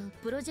で使う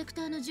プロジェク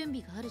ターの準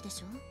備があるで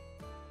しょ?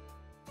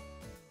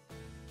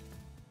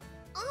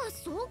 ああ、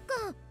そう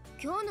か。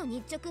今日の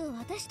日直、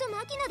私と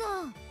マキナだ。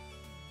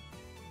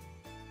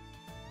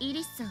イ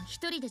リスさん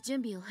一人で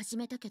準備を始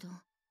めたけど、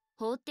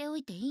放ってお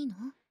いていいの?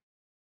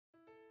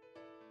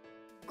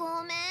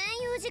 ごめん、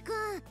ユージ君。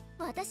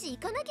私行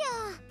かなきゃ。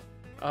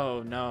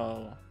Oh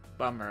no.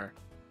 Bummer.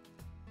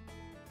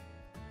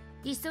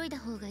 急いだ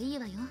方がいい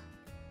わよ。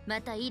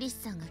またイリ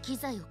スさんが機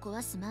材を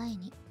壊す前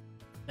に。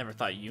Never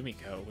thought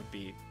Yumiko would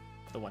be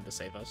the one to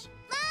save us.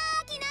 マ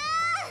キナ！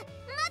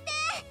待って！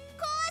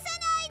壊さ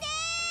ない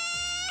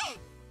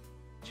で！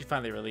 She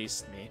finally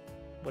released me.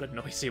 What a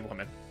noisy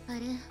woman. あ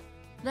れ、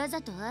わ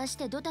ざとああし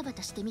てドタバ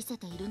タして見せ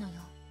ているのよ。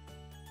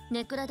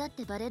ネクラだっ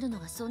てバレるの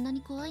がそんな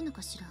に怖いの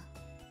かしら。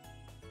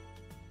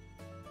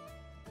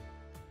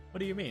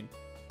 What do you mean?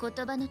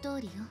 言葉の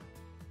通りよ。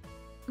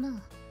まあ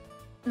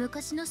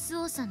昔のス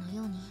オーさんの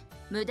ように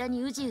無駄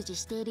にうじうじ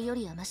しているよ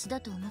りはマシ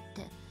だと思っ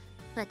て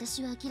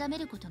私は諦め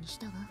ることにし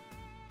たわ。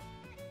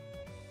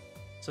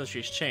 So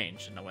she's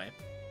changed in a way.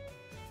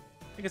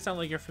 Make it sound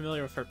like you're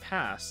familiar with her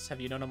past.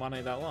 Have you known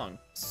Amane that long?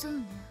 そう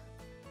ね。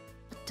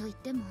と言っ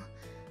ても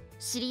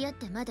知り合っ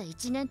てまだ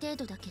1年程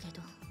度だけれ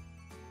ど。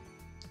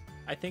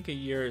 I think a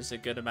year is a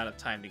good amount of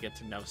time to get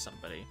to know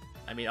somebody.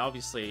 I mean,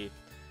 obviously,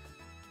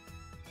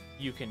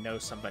 you can know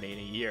somebody in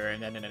a year,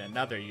 and then in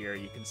another year,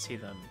 you can see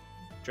them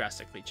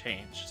drastically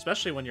change,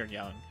 especially when you're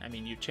young. I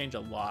mean, you change a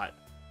lot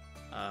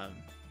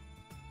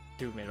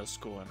through middle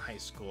school and high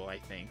school, I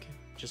think,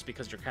 just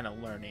because you're kind of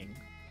learning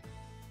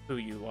who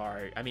you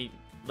are. I mean,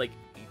 like,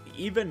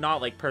 even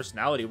not like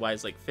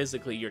personality-wise, like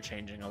physically, you're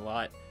changing a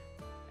lot,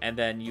 and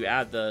then you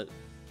add the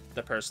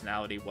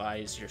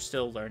personality-wise, you're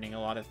still learning a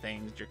lot of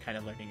things. You're kind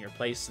of learning your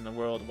place in the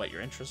world, what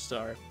your interests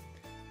are.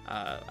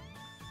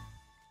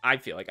 I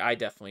feel like I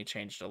definitely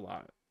changed a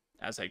lot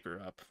as I grew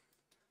up.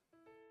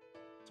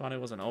 Swane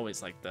wasn't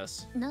always like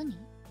this. 何？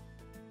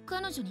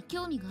彼女に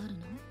興味がある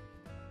の？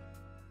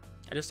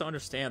 I just don't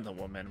understand the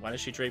woman. Why does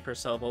she drape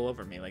herself all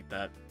over me like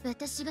that?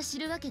 私が知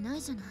るわけな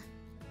いじゃない。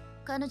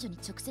彼女に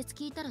直接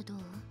聞いたらどう？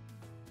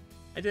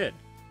 I did.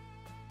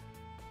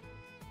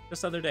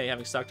 Just the other day,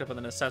 having stocked up on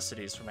the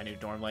necessities for my new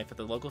dorm life at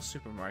the local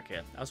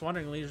supermarket, I was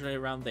wandering leisurely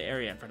around the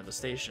area in front of the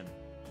station.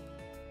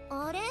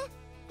 あれ、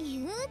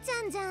ゆうち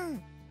ゃんじゃ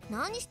ん。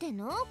何してん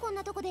のこん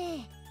なとこで。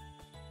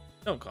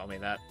 Don't call me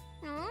that.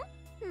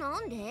 な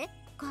んで？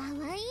かわ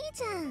いい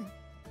じゃん。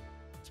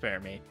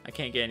 Spare me. I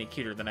can't get any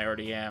cuter than I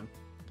already am.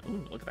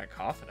 Ooh, look at that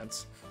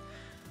confidence.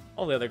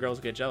 All the other girls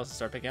get jealous and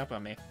start picking up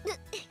on me.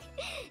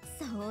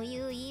 そう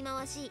いう言い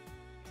回し、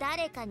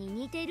誰かに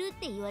似てるっ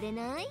て言われ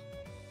ない？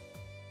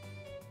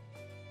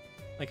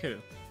 Like who?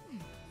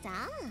 さ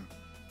あ、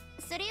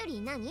それより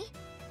何？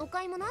お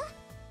買い物？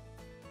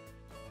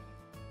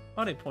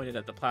 Bonnie pointed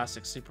at the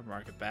plastic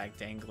supermarket bag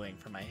dangling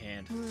from my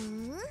hand.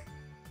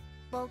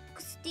 ボッ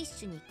クスティッ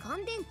シュに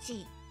乾電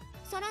池、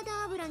サラ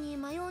ダ油に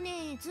マヨネ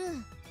ーズ、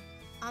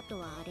あと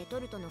はレト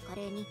ルトのカ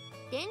レーに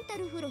デンタ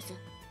ルフロス、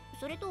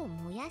それと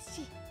もや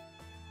し。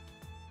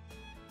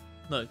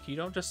 Look, you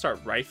don't just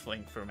start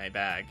rifling through my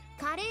bag.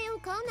 カレーを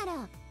買うな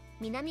ら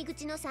南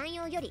口の山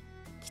陽より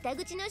北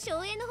口の松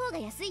栄の方が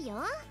安い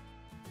よ。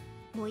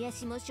もや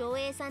しも松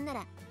栄さんな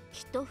ら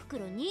1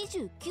袋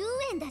29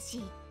円だ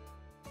し。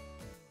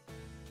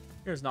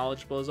 You're as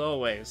knowledgeable as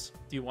always.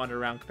 Do you wander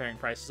around comparing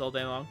prices all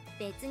day long?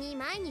 別に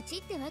毎日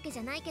ってわけじ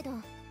ゃないけど、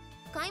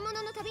買い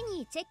物のたび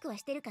にチェックは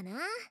してるかな。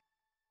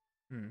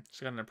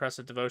She's got an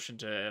impressive devotion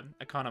to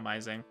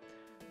economizing.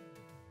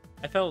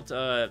 I felt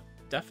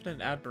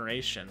definite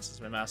admiration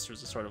since my master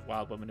was the sort of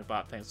wild woman who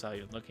bought things without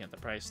even looking at the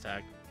price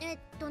tag.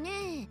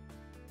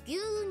 牛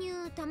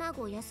乳、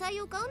卵、野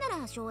菜を買うなら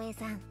松栄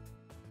さん。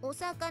お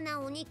魚、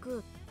お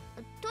肉、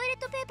トイレッ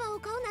トペーパーを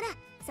買うなら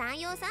山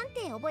陽さんっ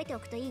て覚えてお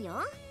くといい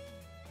よ。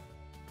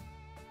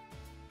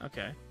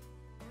 Okay.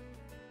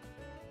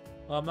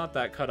 Well, I'm not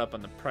that caught up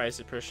on the price.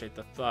 I appreciate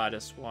the thought. I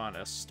just want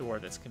a store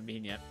that's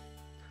convenient.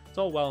 It's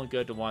all well and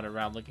good to wander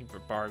around looking for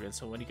bargains,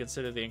 but when you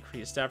consider the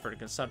increased effort and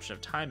consumption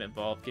of time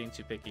involved, getting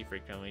too picky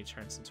frequently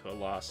turns into a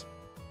loss.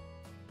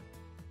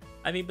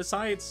 I mean,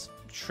 besides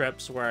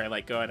trips where I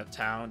like go out of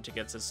town to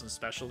get to some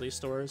specialty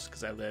stores,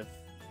 because I live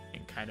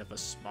in kind of a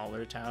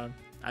smaller town.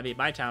 I mean,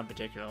 my town in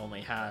particular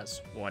only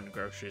has one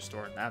grocery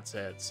store, and that's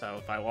it. So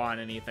if I want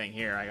anything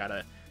here, I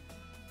gotta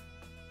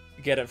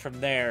get it from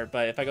there.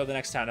 But if I go the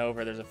next town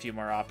over, there's a few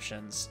more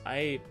options.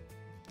 I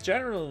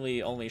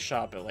generally only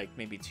shop at like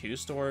maybe 2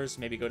 stores,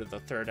 maybe go to the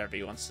third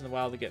every once in a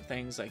while to get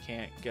things I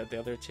can't get the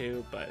other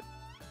 2, but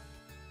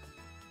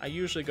I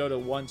usually go to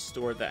one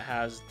store that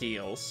has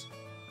deals,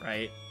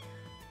 right?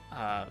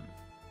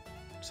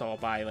 So I'll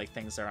buy like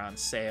things that are on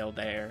sale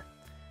there,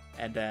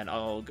 and then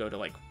I'll go to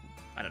like,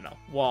 I don't know,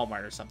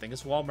 Walmart or something,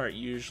 because Walmart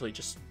usually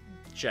just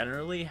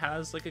generally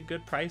has like a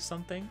good price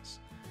on things.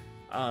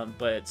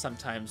 But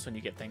sometimes when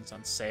you get things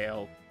on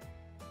sale,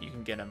 you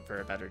can get them for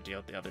a better deal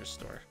at the other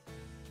store.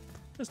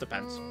 Just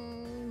depends.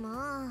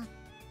 まあ、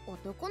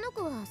男の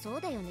子はそ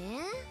うだよね。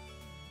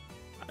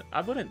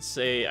 I wouldn't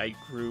say I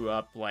grew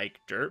up like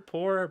dirt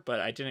poor,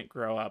 but I didn't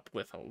grow up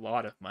with a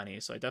lot of money,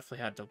 so I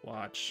definitely had to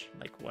watch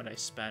like what I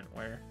spent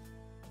where.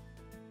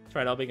 That's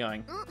right, I'll be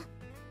going.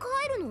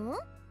 帰るの？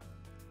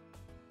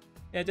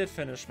 Yeah, I did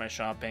finish my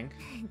shopping.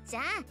 じ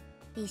ゃあ、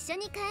一緒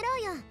に帰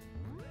ろうよ。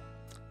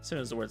 As soon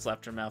as the words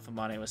left her mouth,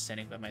 Amane was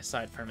standing by my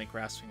side, firmly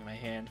grasping my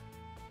hand.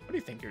 What do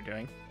you think you're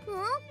doing?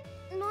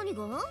 何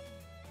が？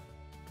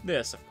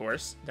 This, of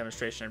course.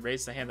 Demonstration. I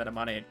raised the hand that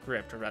Amane had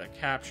gripped, or rather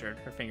captured,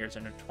 her fingers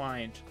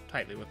intertwined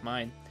tightly with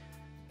mine.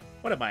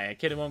 What am I, a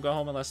kid who won't go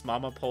home unless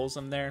Mama pulls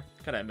him there?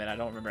 Gotta admit, I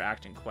don't remember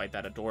acting quite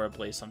that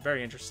adorably, so I'm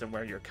very interested in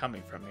where you're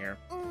coming from here.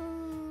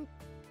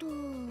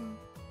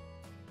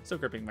 Still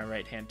gripping my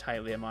right hand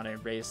tightly,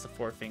 Amane raised the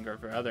forefinger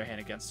of her other hand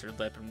against her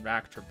lip and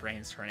racked her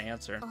brains for an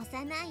answer.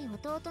 幼い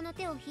弟の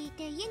手を引い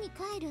て家に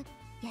帰る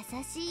優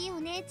しい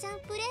お姉ちゃん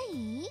プレ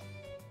イ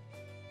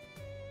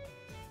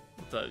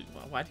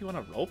Why do you want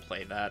to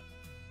roleplay that?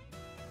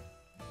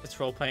 It's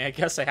roleplaying. I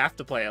guess I have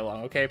to play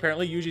along. Okay,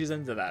 apparently Yuji's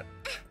into that.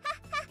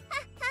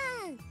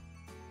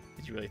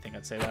 Did you really think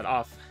I'd say that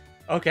off?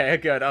 Okay,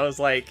 good. I was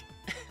like...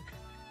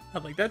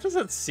 I'm like, that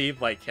doesn't seem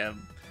like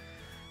him.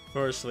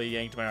 Forcefully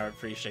yanked my arm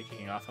free,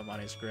 shaking off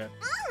Amane's grip.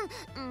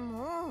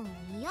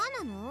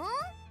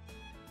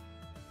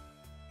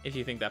 If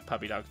you think that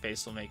puppy dog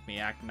face will make me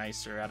act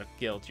nicer out of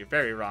guilt, you're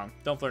very wrong.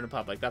 Don't flirt in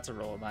public. That's a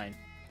rule of mine.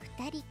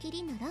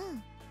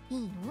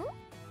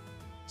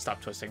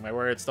 Stop twisting my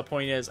words. The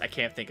point is, I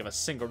can't think of a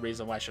single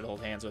reason why I should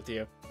hold hands with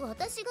you.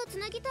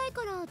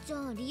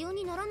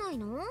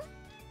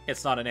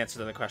 It's not an answer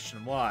to the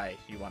question why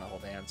you want to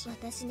hold hands.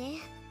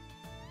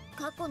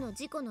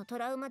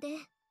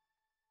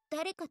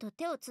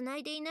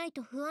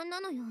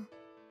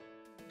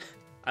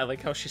 I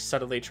like how she's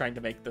suddenly trying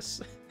to make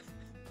this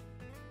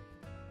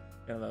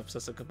kind of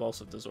obsessive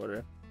compulsive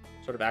disorder.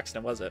 What sort of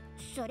accident was it?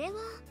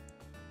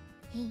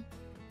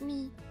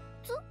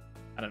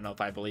 I don't know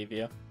if I believe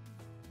you.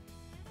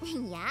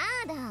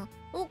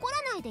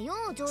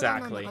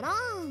 Exactly.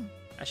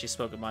 As she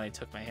spoke, Amane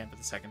took my hand for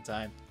the second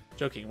time.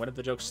 Joking, when did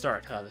the joke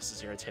start? Oh, this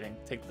is irritating.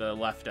 Take the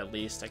left at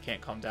least. I can't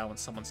calm down when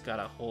someone's got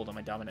a hold on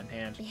my dominant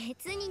hand.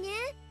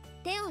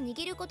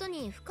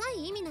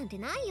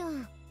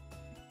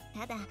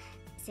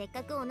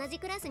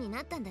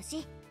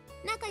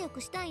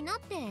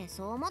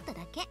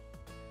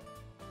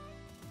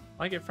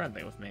 Why get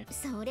friendly with me?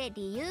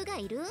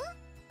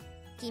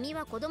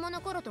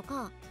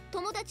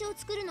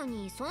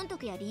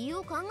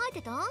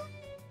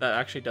 That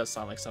actually does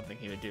sound like something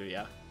he would do,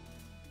 yeah.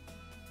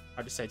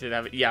 Hard to say, did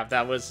have it. Yeah,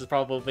 that was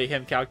probably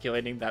him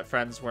calculating that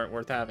friends weren't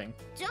worth having.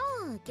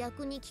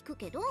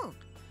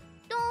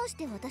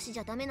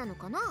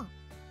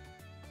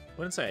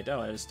 Wouldn't say I don't,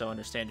 I just don't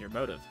understand your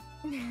motive.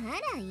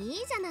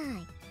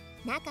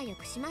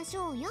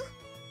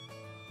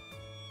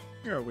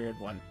 You're a weird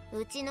one.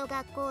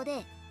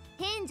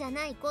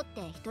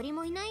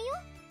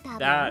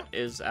 That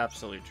is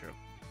absolutely true.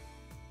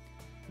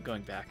 I'm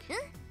going back.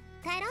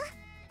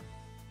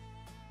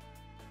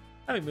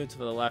 Having moved to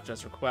the left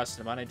as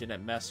requested, Amane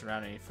didn't mess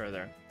around any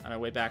further. On our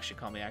way back, she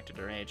calmly acted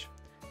her age.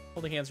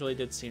 Holding hands really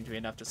did seem to be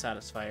enough to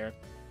satisfy her.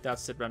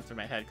 Doubts did run through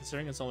my head,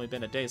 considering it's only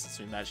been a day since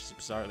we met. She's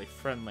bizarrely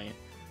friendly.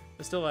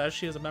 But still, as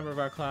she is a member of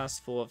our class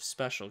full of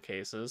special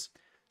cases,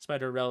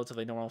 despite her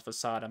relatively normal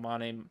facade,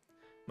 Amane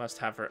must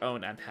have her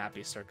own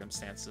unhappy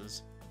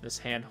circumstances. This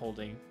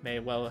hand-holding may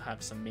well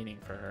have some meaning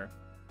for her.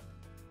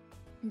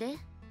 で、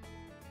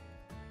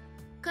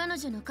彼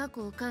女の過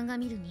去を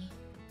鑑みるに、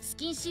ス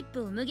キンシッ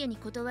プを無下に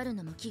断る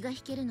のも気が引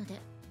けるので。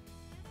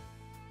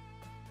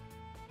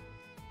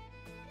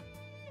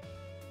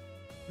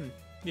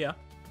Yeah,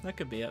 that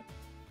could be it.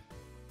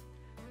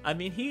 I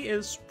mean, he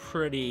is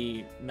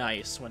pretty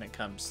nice when it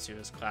comes to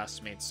his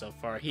classmates so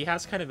far. He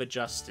has kind of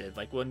adjusted.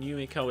 Like, when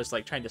Yumiko was,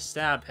 like, trying to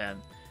stab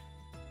him,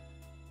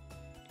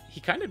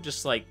 he kind of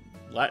just, like,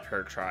 let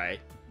her try.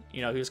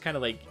 You know, he was kind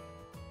of, like,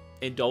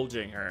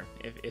 indulging her,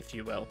 if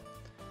you will.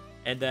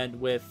 And then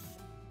with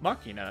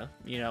Makina,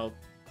 you know,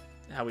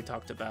 how we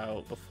talked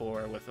about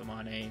before with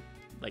Amane,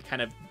 like,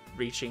 kind of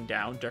reaching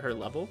down to her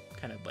level,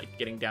 kind of, like,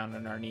 getting down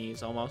on our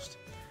knees almost,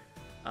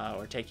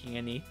 or taking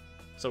a knee.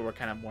 So we're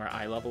kind of more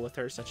eye level with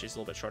her since she's a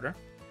little bit shorter.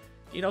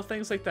 You know,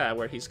 things like that,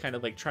 where he's kind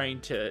of, like,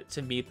 trying to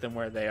meet them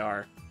where they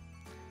are.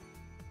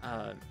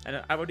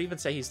 And I would even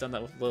say he's done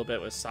that with a little bit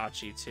with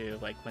Sachi, too,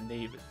 like, when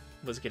they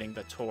was getting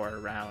the tour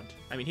around.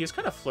 I mean, he was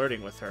kind of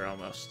flirting with her,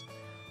 almost.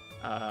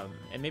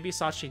 And maybe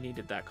Sachi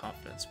needed that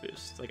confidence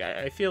boost. Like,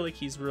 I feel like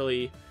he's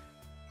really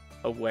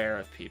aware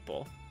of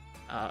people.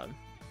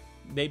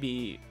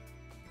 Maybe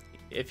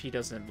if he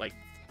doesn't, like,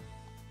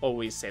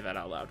 always say that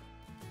out loud.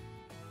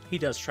 He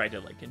does try to,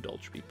 like,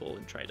 indulge people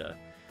and try to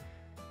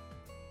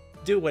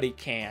do what he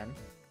can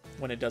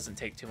when it doesn't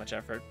take too much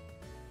effort.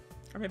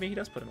 Or maybe he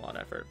does put in a lot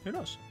of effort. Who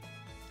knows?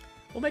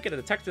 We'll make it a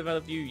detective out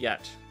of you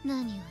yet.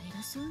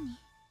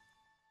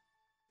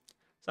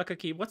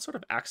 Sakaki, what sort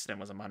of accident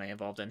was Amane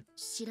involved in?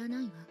 It's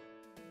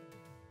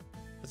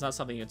not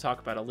something you can talk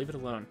about. I'll leave it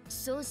alone.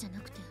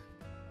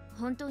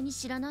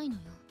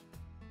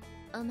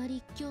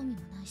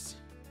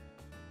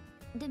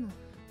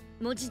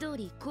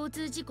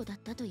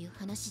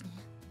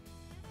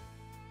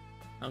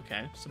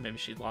 Okay, so maybe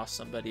she lost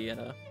somebody in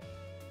a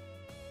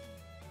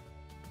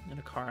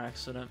car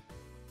accident,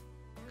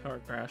 car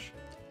crash.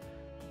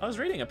 I was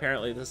reading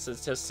apparently the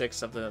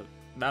statistics of the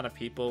amount of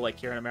people, like,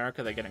 here in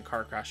America that get in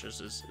car crashes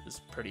is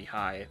pretty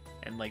high,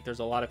 and, like, there's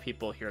a lot of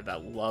people here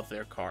that love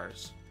their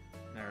cars.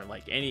 And they're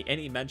like,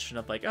 any mention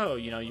of, like, oh,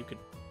 you know, you could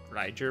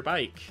ride your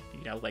bike,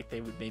 you know, like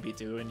they would maybe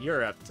do in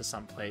Europe to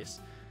some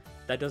place.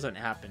 That doesn't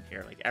happen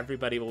here. Like,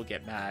 everybody will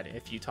get mad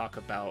if you talk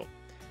about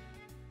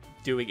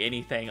doing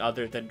anything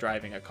other than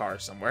driving a car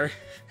somewhere.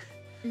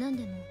 何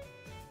でも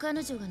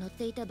彼女が乗っ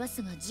ていたバ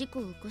スが事故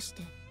を起こし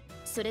て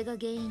それが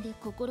原因で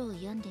心を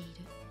病んでいる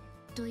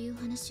という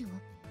話を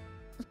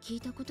聞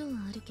いたことは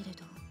あるけれ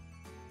ど。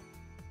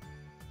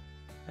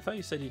 I thought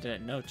you said you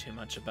didn't know too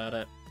much about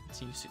it.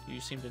 You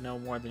seem to know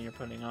more than you're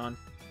putting on.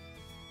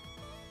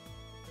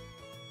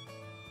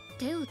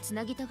 手をつ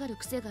なぎたがる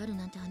癖がある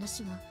なんて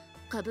話は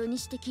過分に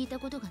して聞いた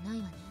ことがない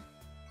わね。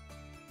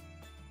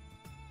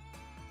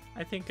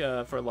 I think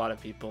for a lot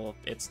of people,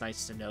 it's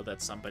nice to know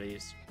that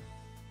somebody's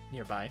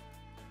nearby.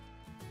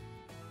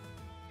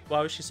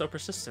 Why was she so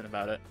persistent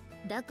about it?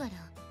 だから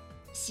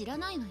知ら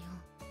ないわよ。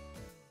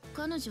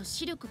彼女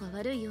視力が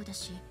悪いようだ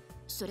し、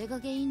それが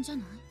原因じゃ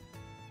ない？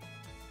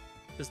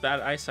 Does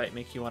bad eyesight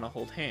make you want to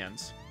hold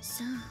hands?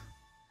 さあ、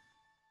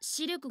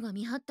視力が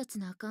未発達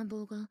な赤ん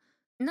坊が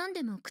何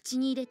でも口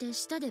に入れて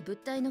舌で物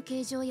体の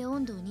形状や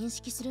温度を認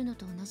識するの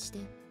と同じで、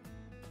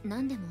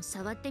何でも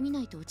触ってみ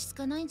ないと落ち着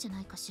かないんじゃな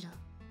いかしら。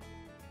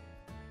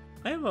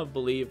 I am a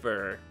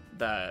believer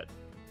that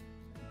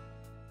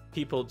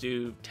people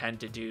do tend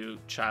to do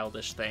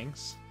childish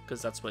things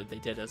because that's what they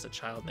did as a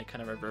child and they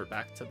kind of revert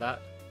back to that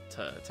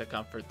to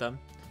comfort them.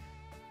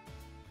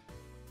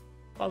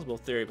 Plausible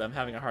theory, but I'm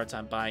having a hard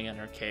time buying in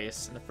her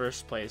case. In the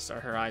first place, are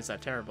her eyes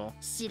that terrible?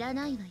 知ら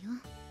ないわよ。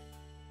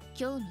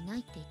興味ない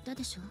って言った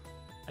でしょ。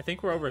 I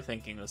think we're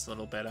overthinking this a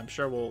little bit. I'm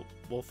sure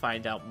we'll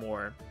find out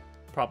more,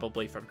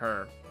 probably from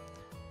her,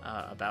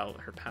 about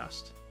her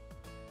past.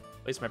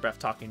 Waste my breath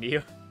talking to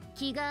you.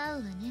 気が合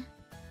うわね。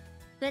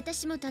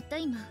私もたった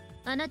今、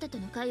あなたと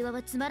の会話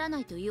はつまらな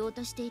いと言おう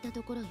としていた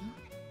ところよ。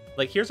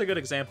 Like, here's a good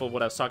example of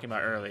what I was talking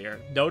about earlier.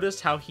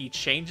 Notice how he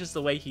changes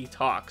the way he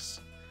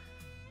talks.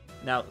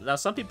 Now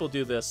some people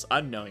do this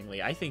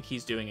unknowingly. I think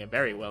he's doing it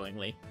very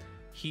willingly.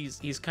 He's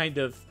kind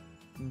of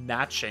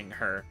matching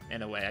her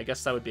in a way. I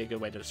guess that would be a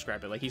good way to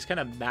describe it. Like, he's kind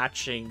of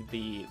matching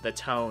the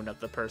tone of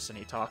the person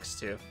he talks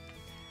to.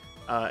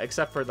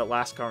 Except for the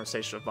last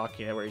conversation with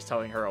Makina where he's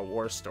telling her a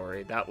war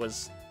story. That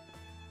was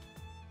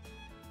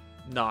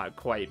not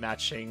quite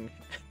matching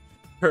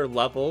her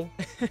level.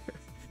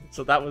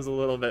 So that was a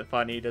little bit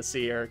funny to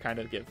see her kind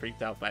of get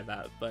freaked out by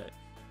that. But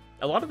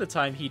a lot of the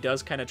time, he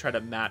does kind of try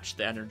to match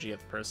the energy of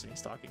the person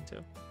he's talking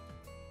to.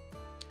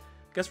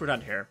 Guess we're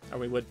done here, or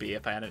we would be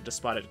if I hadn't just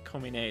spotted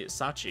Komine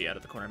Sachi out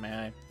of the corner of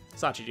my eye.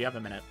 Sachi, do you have a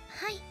minute?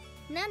 はい、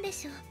何で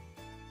しょう。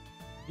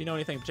 Do you know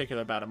anything in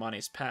particular about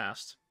Amani's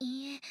past?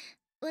 いいえ、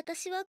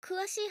私は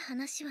詳しい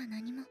話は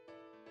何も。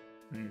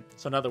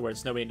So in other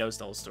words, nobody knows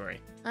the whole story.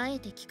 あえ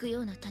て聞くよ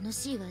うな楽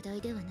しい話題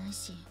ではない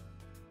し、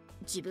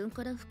自分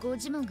から不幸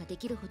自問がで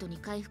きるほどに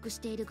回復し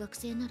ている学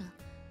生なら、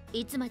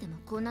いつまでも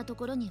こんなと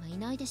ころにはい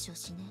ないでしょう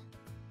しね。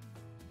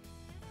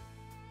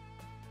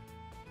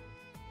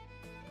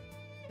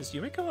 Is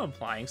Yumiko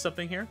implying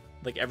something here?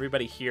 Like,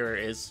 everybody here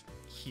is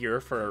here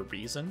for a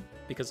reason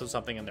because of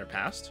something in their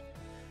past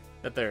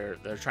that they're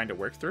trying to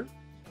work through?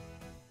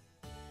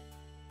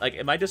 Like,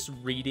 am I just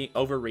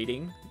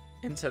overreading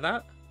into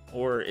that?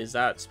 Or is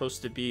that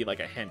supposed to be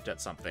like a hint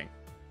at something?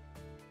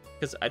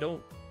 Because I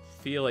don't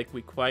feel like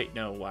we quite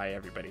know why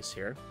everybody's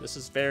here. This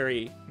is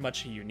very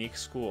much a unique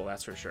school,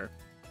 that's for sure.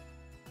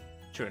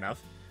 True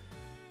enough.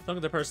 As long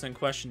as the person in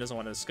question doesn't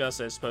want to discuss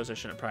it, I suppose I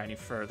shouldn't pry any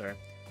further.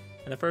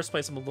 In the first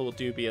place, I'm a little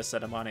dubious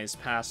that Amane's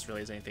past really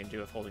has anything to do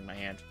with holding my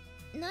hand.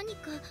 何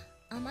か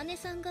天音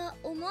さんが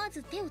思わ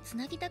ず手をつ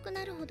なぎたく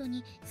なるほど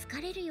に好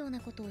かれるような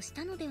ことをし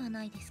たのでは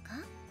ないですか？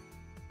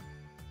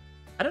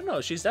 I don't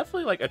know, she's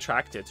definitely like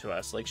attracted to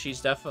us. Like,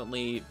 she's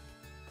definitely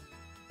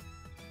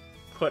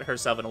put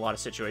herself in a lot of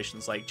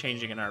situations, like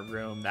changing in our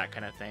room, that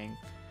kind of thing.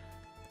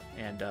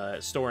 And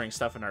storing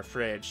stuff in our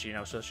fridge, you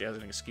know, so she has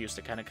an excuse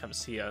to kind of come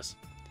see us.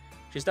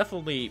 She's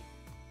definitely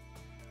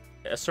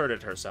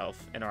asserted herself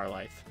in our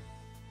life.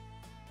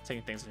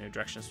 Taking things in a new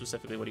direction.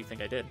 Specifically, what do you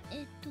think I did?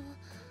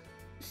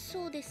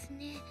 そうです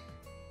ね。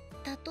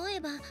例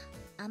えば、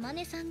天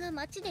音さんが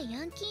街で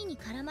ヤンキーに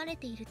絡まれ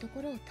ていると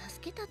ころを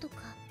助けたとか。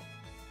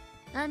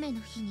雨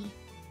の日に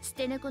捨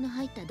て猫の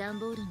入った段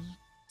ボールに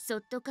そ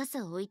っと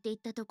傘を置いていっ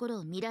たところ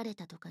を見られ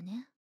たとか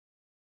ね。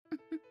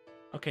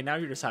Okay, now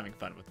you're just having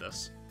fun with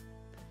this.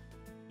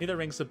 Neither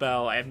rings a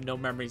bell. I have no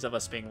memories of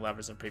us being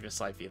lovers in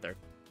previous life either.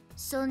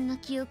 そんな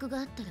記憶が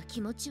あったら気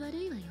持ち悪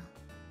いわよ。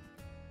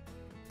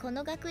こ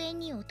の学園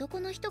に男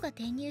の人が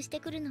転入し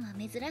てくるのは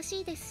珍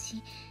しいです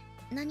し、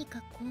何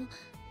かこ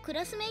うク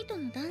ラスメイト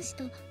の男子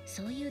と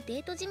そういう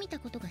デートじみた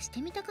ことがし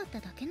てみたかった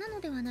だけなの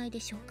ではない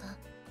でしょうか。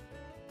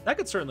That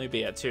could certainly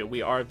be it too.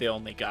 We are the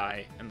only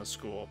guy in the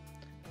school.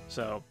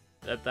 So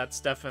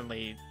that's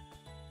definitely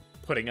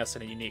putting us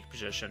in a unique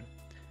position.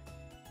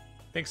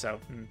 I think so.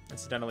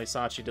 Incidentally,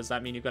 Sachi, does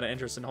that mean you've got an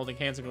interest in holding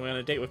hands and going on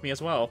a date with me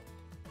as well?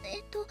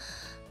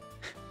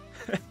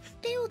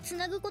 手をつ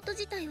なぐこと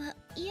自体は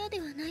嫌で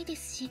はないで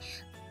すし、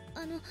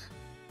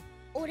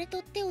俺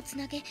と手をつ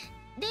なげ、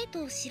デー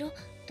トをしろ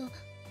と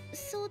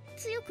そう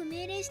強く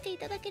命令してい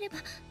ただければ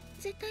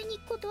絶対に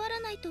断ら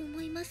ないと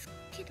思います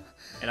けど。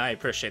And I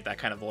appreciate that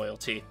kind of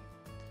loyalty.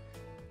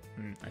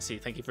 I see.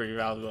 Thank you for your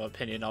valuable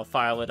opinion. I'll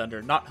file it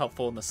under not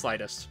helpful in the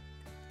slightest.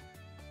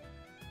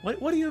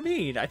 What do you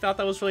mean? I thought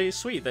that was really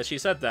sweet that she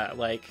said that.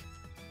 Like,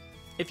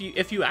 if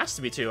you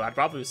asked me to, I'd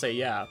probably say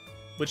yeah.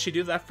 Would she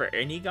do that for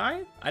any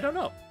guy? I don't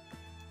know.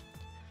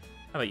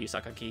 How about you,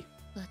 Sakaki?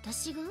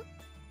 私が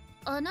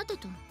あなた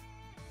と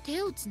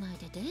手をつない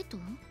でデート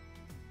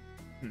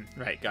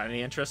Right, got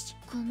any interest?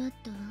 困っ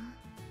たわ。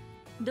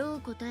ど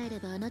う答えれ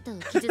ばあなたを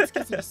傷つ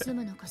けずに済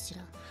むのかし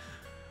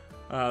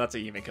ら。That's a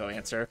Yumiko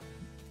answer.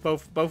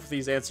 Both of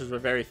these answers were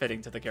very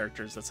fitting to the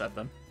characters that said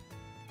them.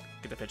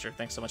 Get the picture.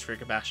 Thanks so much for your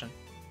compassion.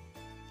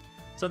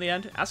 So in the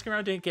end, asking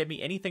around didn't get me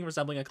anything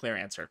resembling a clear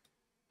answer.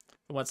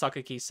 But when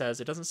Sakaki says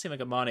it doesn't seem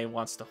like Amane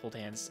wants to hold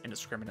hands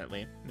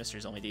indiscriminately,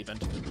 mystery's only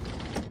deepened.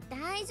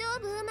 大丈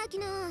夫マキ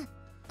ナ。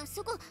あ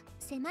そこ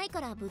狭い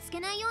からぶつけ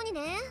ないように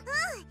ね。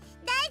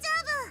大丈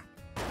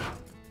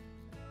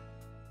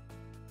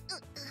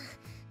夫。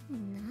な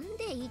ん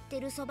で言っ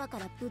てるそばか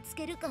らぶつ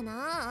けるか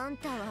なあん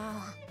た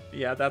は。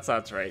Yeah, that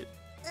sounds right.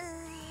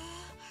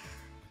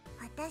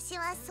 私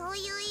はそうい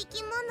う生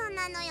き物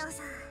なのよ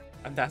さ。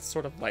And that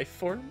sort of life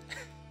form?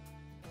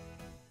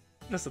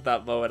 Just at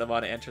that moment,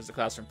 Amane enters the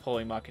classroom,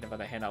 pulling Makina by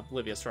the hand,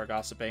 oblivious to our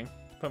gossiping.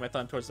 Put my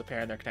thumb towards the pair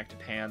and their connected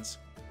hands.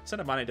 Said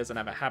Amane doesn't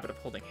have a habit of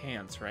holding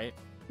hands, right?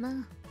 まあ、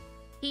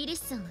イリ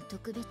スさんは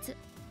特別。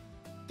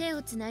手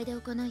をつないで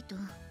おかないと、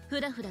ふ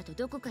らふらと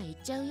どこかへ行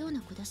っちゃうような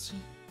子だし。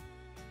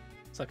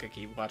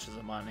Sakaki watches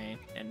Amane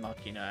and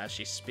Makina as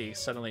she speaks.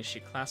 Suddenly,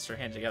 she clasps her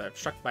hands together,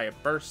 struck by a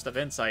burst of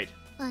insight.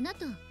 あな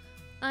た、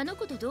あの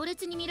子と同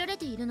列に見られ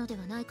ているので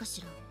はないか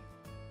しら。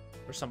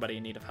For somebody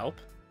in need of help?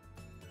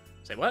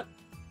 Say what?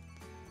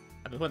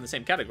 I've been put in the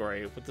same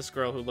category with this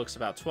girl who looks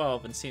about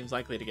 12 and seems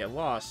likely to get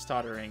lost,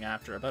 tottering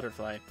after a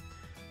butterfly.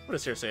 What a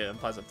seriously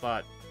unpleasant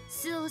thought.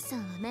 スオさん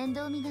は面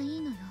倒見がいい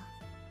のよ。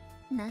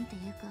なんてい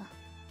うか、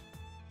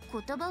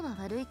言葉は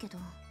悪いけど、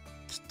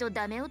きっと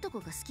ダメ男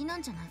が好きな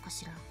んじゃないか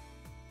しら。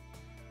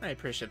I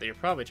appreciate that you're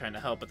probably trying to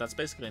help, but that's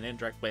basically an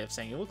indirect way of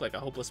saying you look like a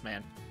hopeless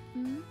man.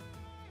 ん？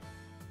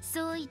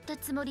そう言った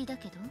つもりだ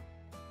けど。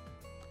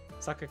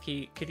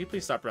Sakaki, could you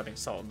please stop rubbing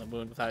salt in the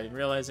wound without even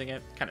realizing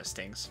it? Kinda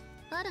stings.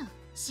 あら、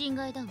心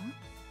外だわ。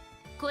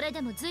これ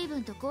でも随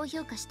分と高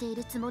評価してい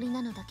るつもり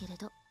なのだけれ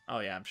ど。Oh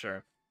yeah, I'm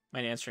sure.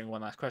 Mind answering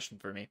one last question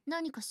for me?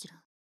 何かしら。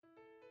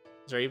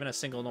Is there even a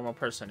single normal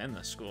person in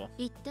this school?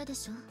 言ったで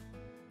しょ。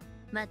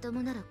まと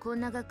もならこん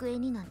な学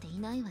園になんてい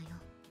ないわよ。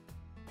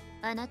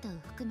あなたを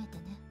含めて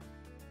ね。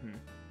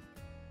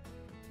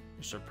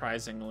You're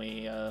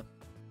surprisingly,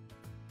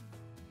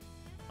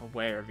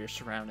 aware of your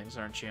surroundings,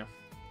 aren't you?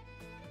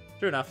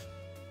 True enough.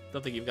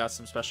 Don't think you've got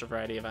some special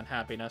variety of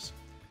unhappiness.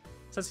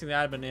 Sensing the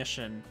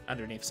admonition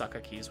underneath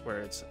Sakaki's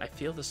words, I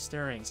feel the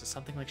stirrings of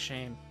something like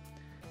shame.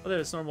 Whether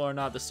it's normal or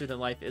not, the student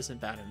life isn't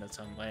bad in its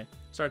own way.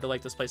 Started to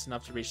like this place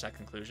enough to reach that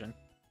conclusion.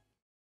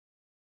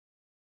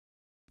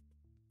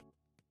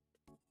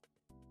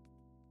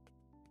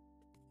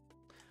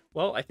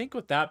 Well, I think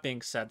with that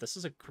being said, this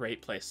is a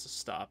great place to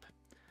stop.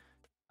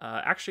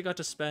 Actually got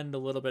to spend a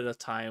little bit of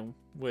time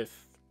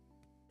with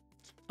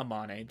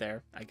Amane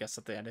there, I guess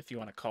at the end, if you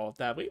want to call it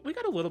that. We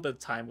got a little bit of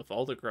time with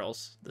all the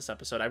girls this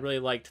episode. I really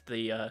liked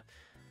the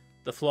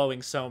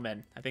flowing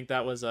somen. I think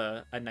that was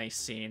a nice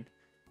scene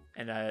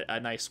and a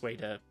nice way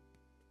to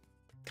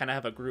kind of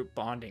have a group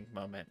bonding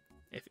moment,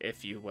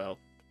 if you will.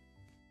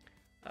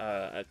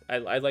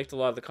 I liked a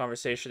lot of the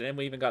conversation, and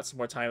we even got some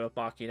more time with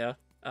Makina,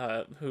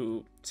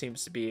 who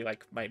seems to be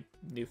like my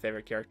new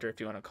favorite character, if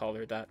you want to call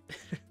her that.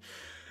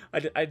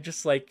 I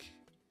just like,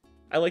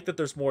 I like that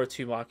there's more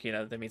to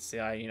Makina than meets the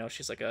eye. You know,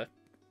 she's like a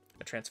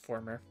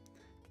transformer,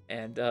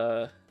 and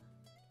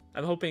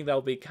I'm hoping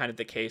that'll be kind of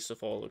the case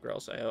with all the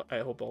girls. I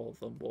hope all of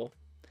them will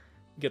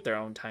get their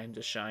own time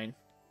to shine,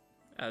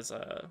 as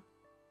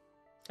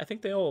I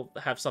think they all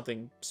have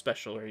something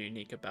special or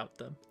unique about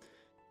them.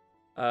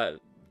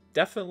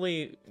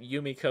 Definitely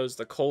Yumiko's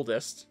the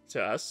coldest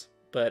to us,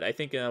 but I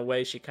think in a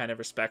way she kind of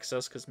respects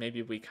us because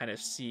maybe we kind of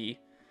see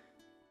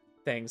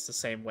things the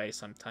same way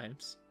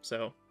sometimes.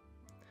 So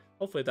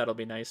hopefully that'll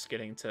be nice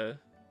getting to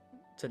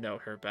know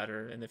her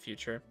better in the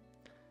future.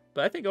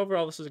 But I think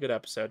overall this is a good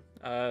episode.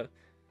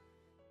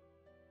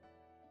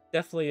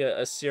 Definitely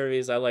a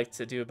series I like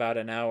to do about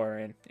an hour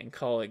and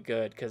call it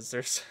good, because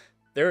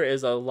there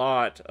is a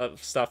lot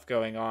of stuff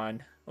going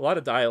on. A lot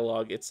of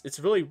dialogue. It's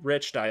really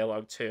rich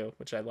dialogue too,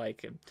 which I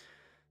like. And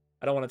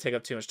I don't want to take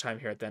up too much time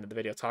here at the end of the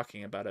video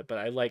talking about it, but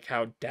I like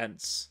how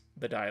dense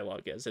the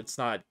dialogue is. It's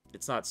not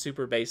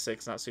super basic,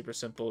 it's not super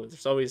simple.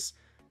 There's always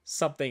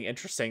something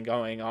interesting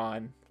going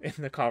on in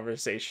the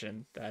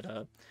conversation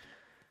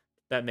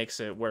that makes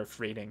it worth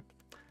reading.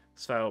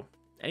 So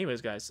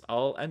anyways, guys,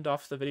 I'll end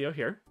off the video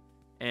here,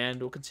 and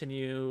we'll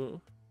continue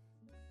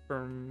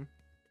from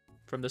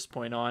this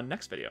point on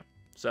next video.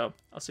 So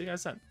I'll see you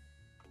guys then.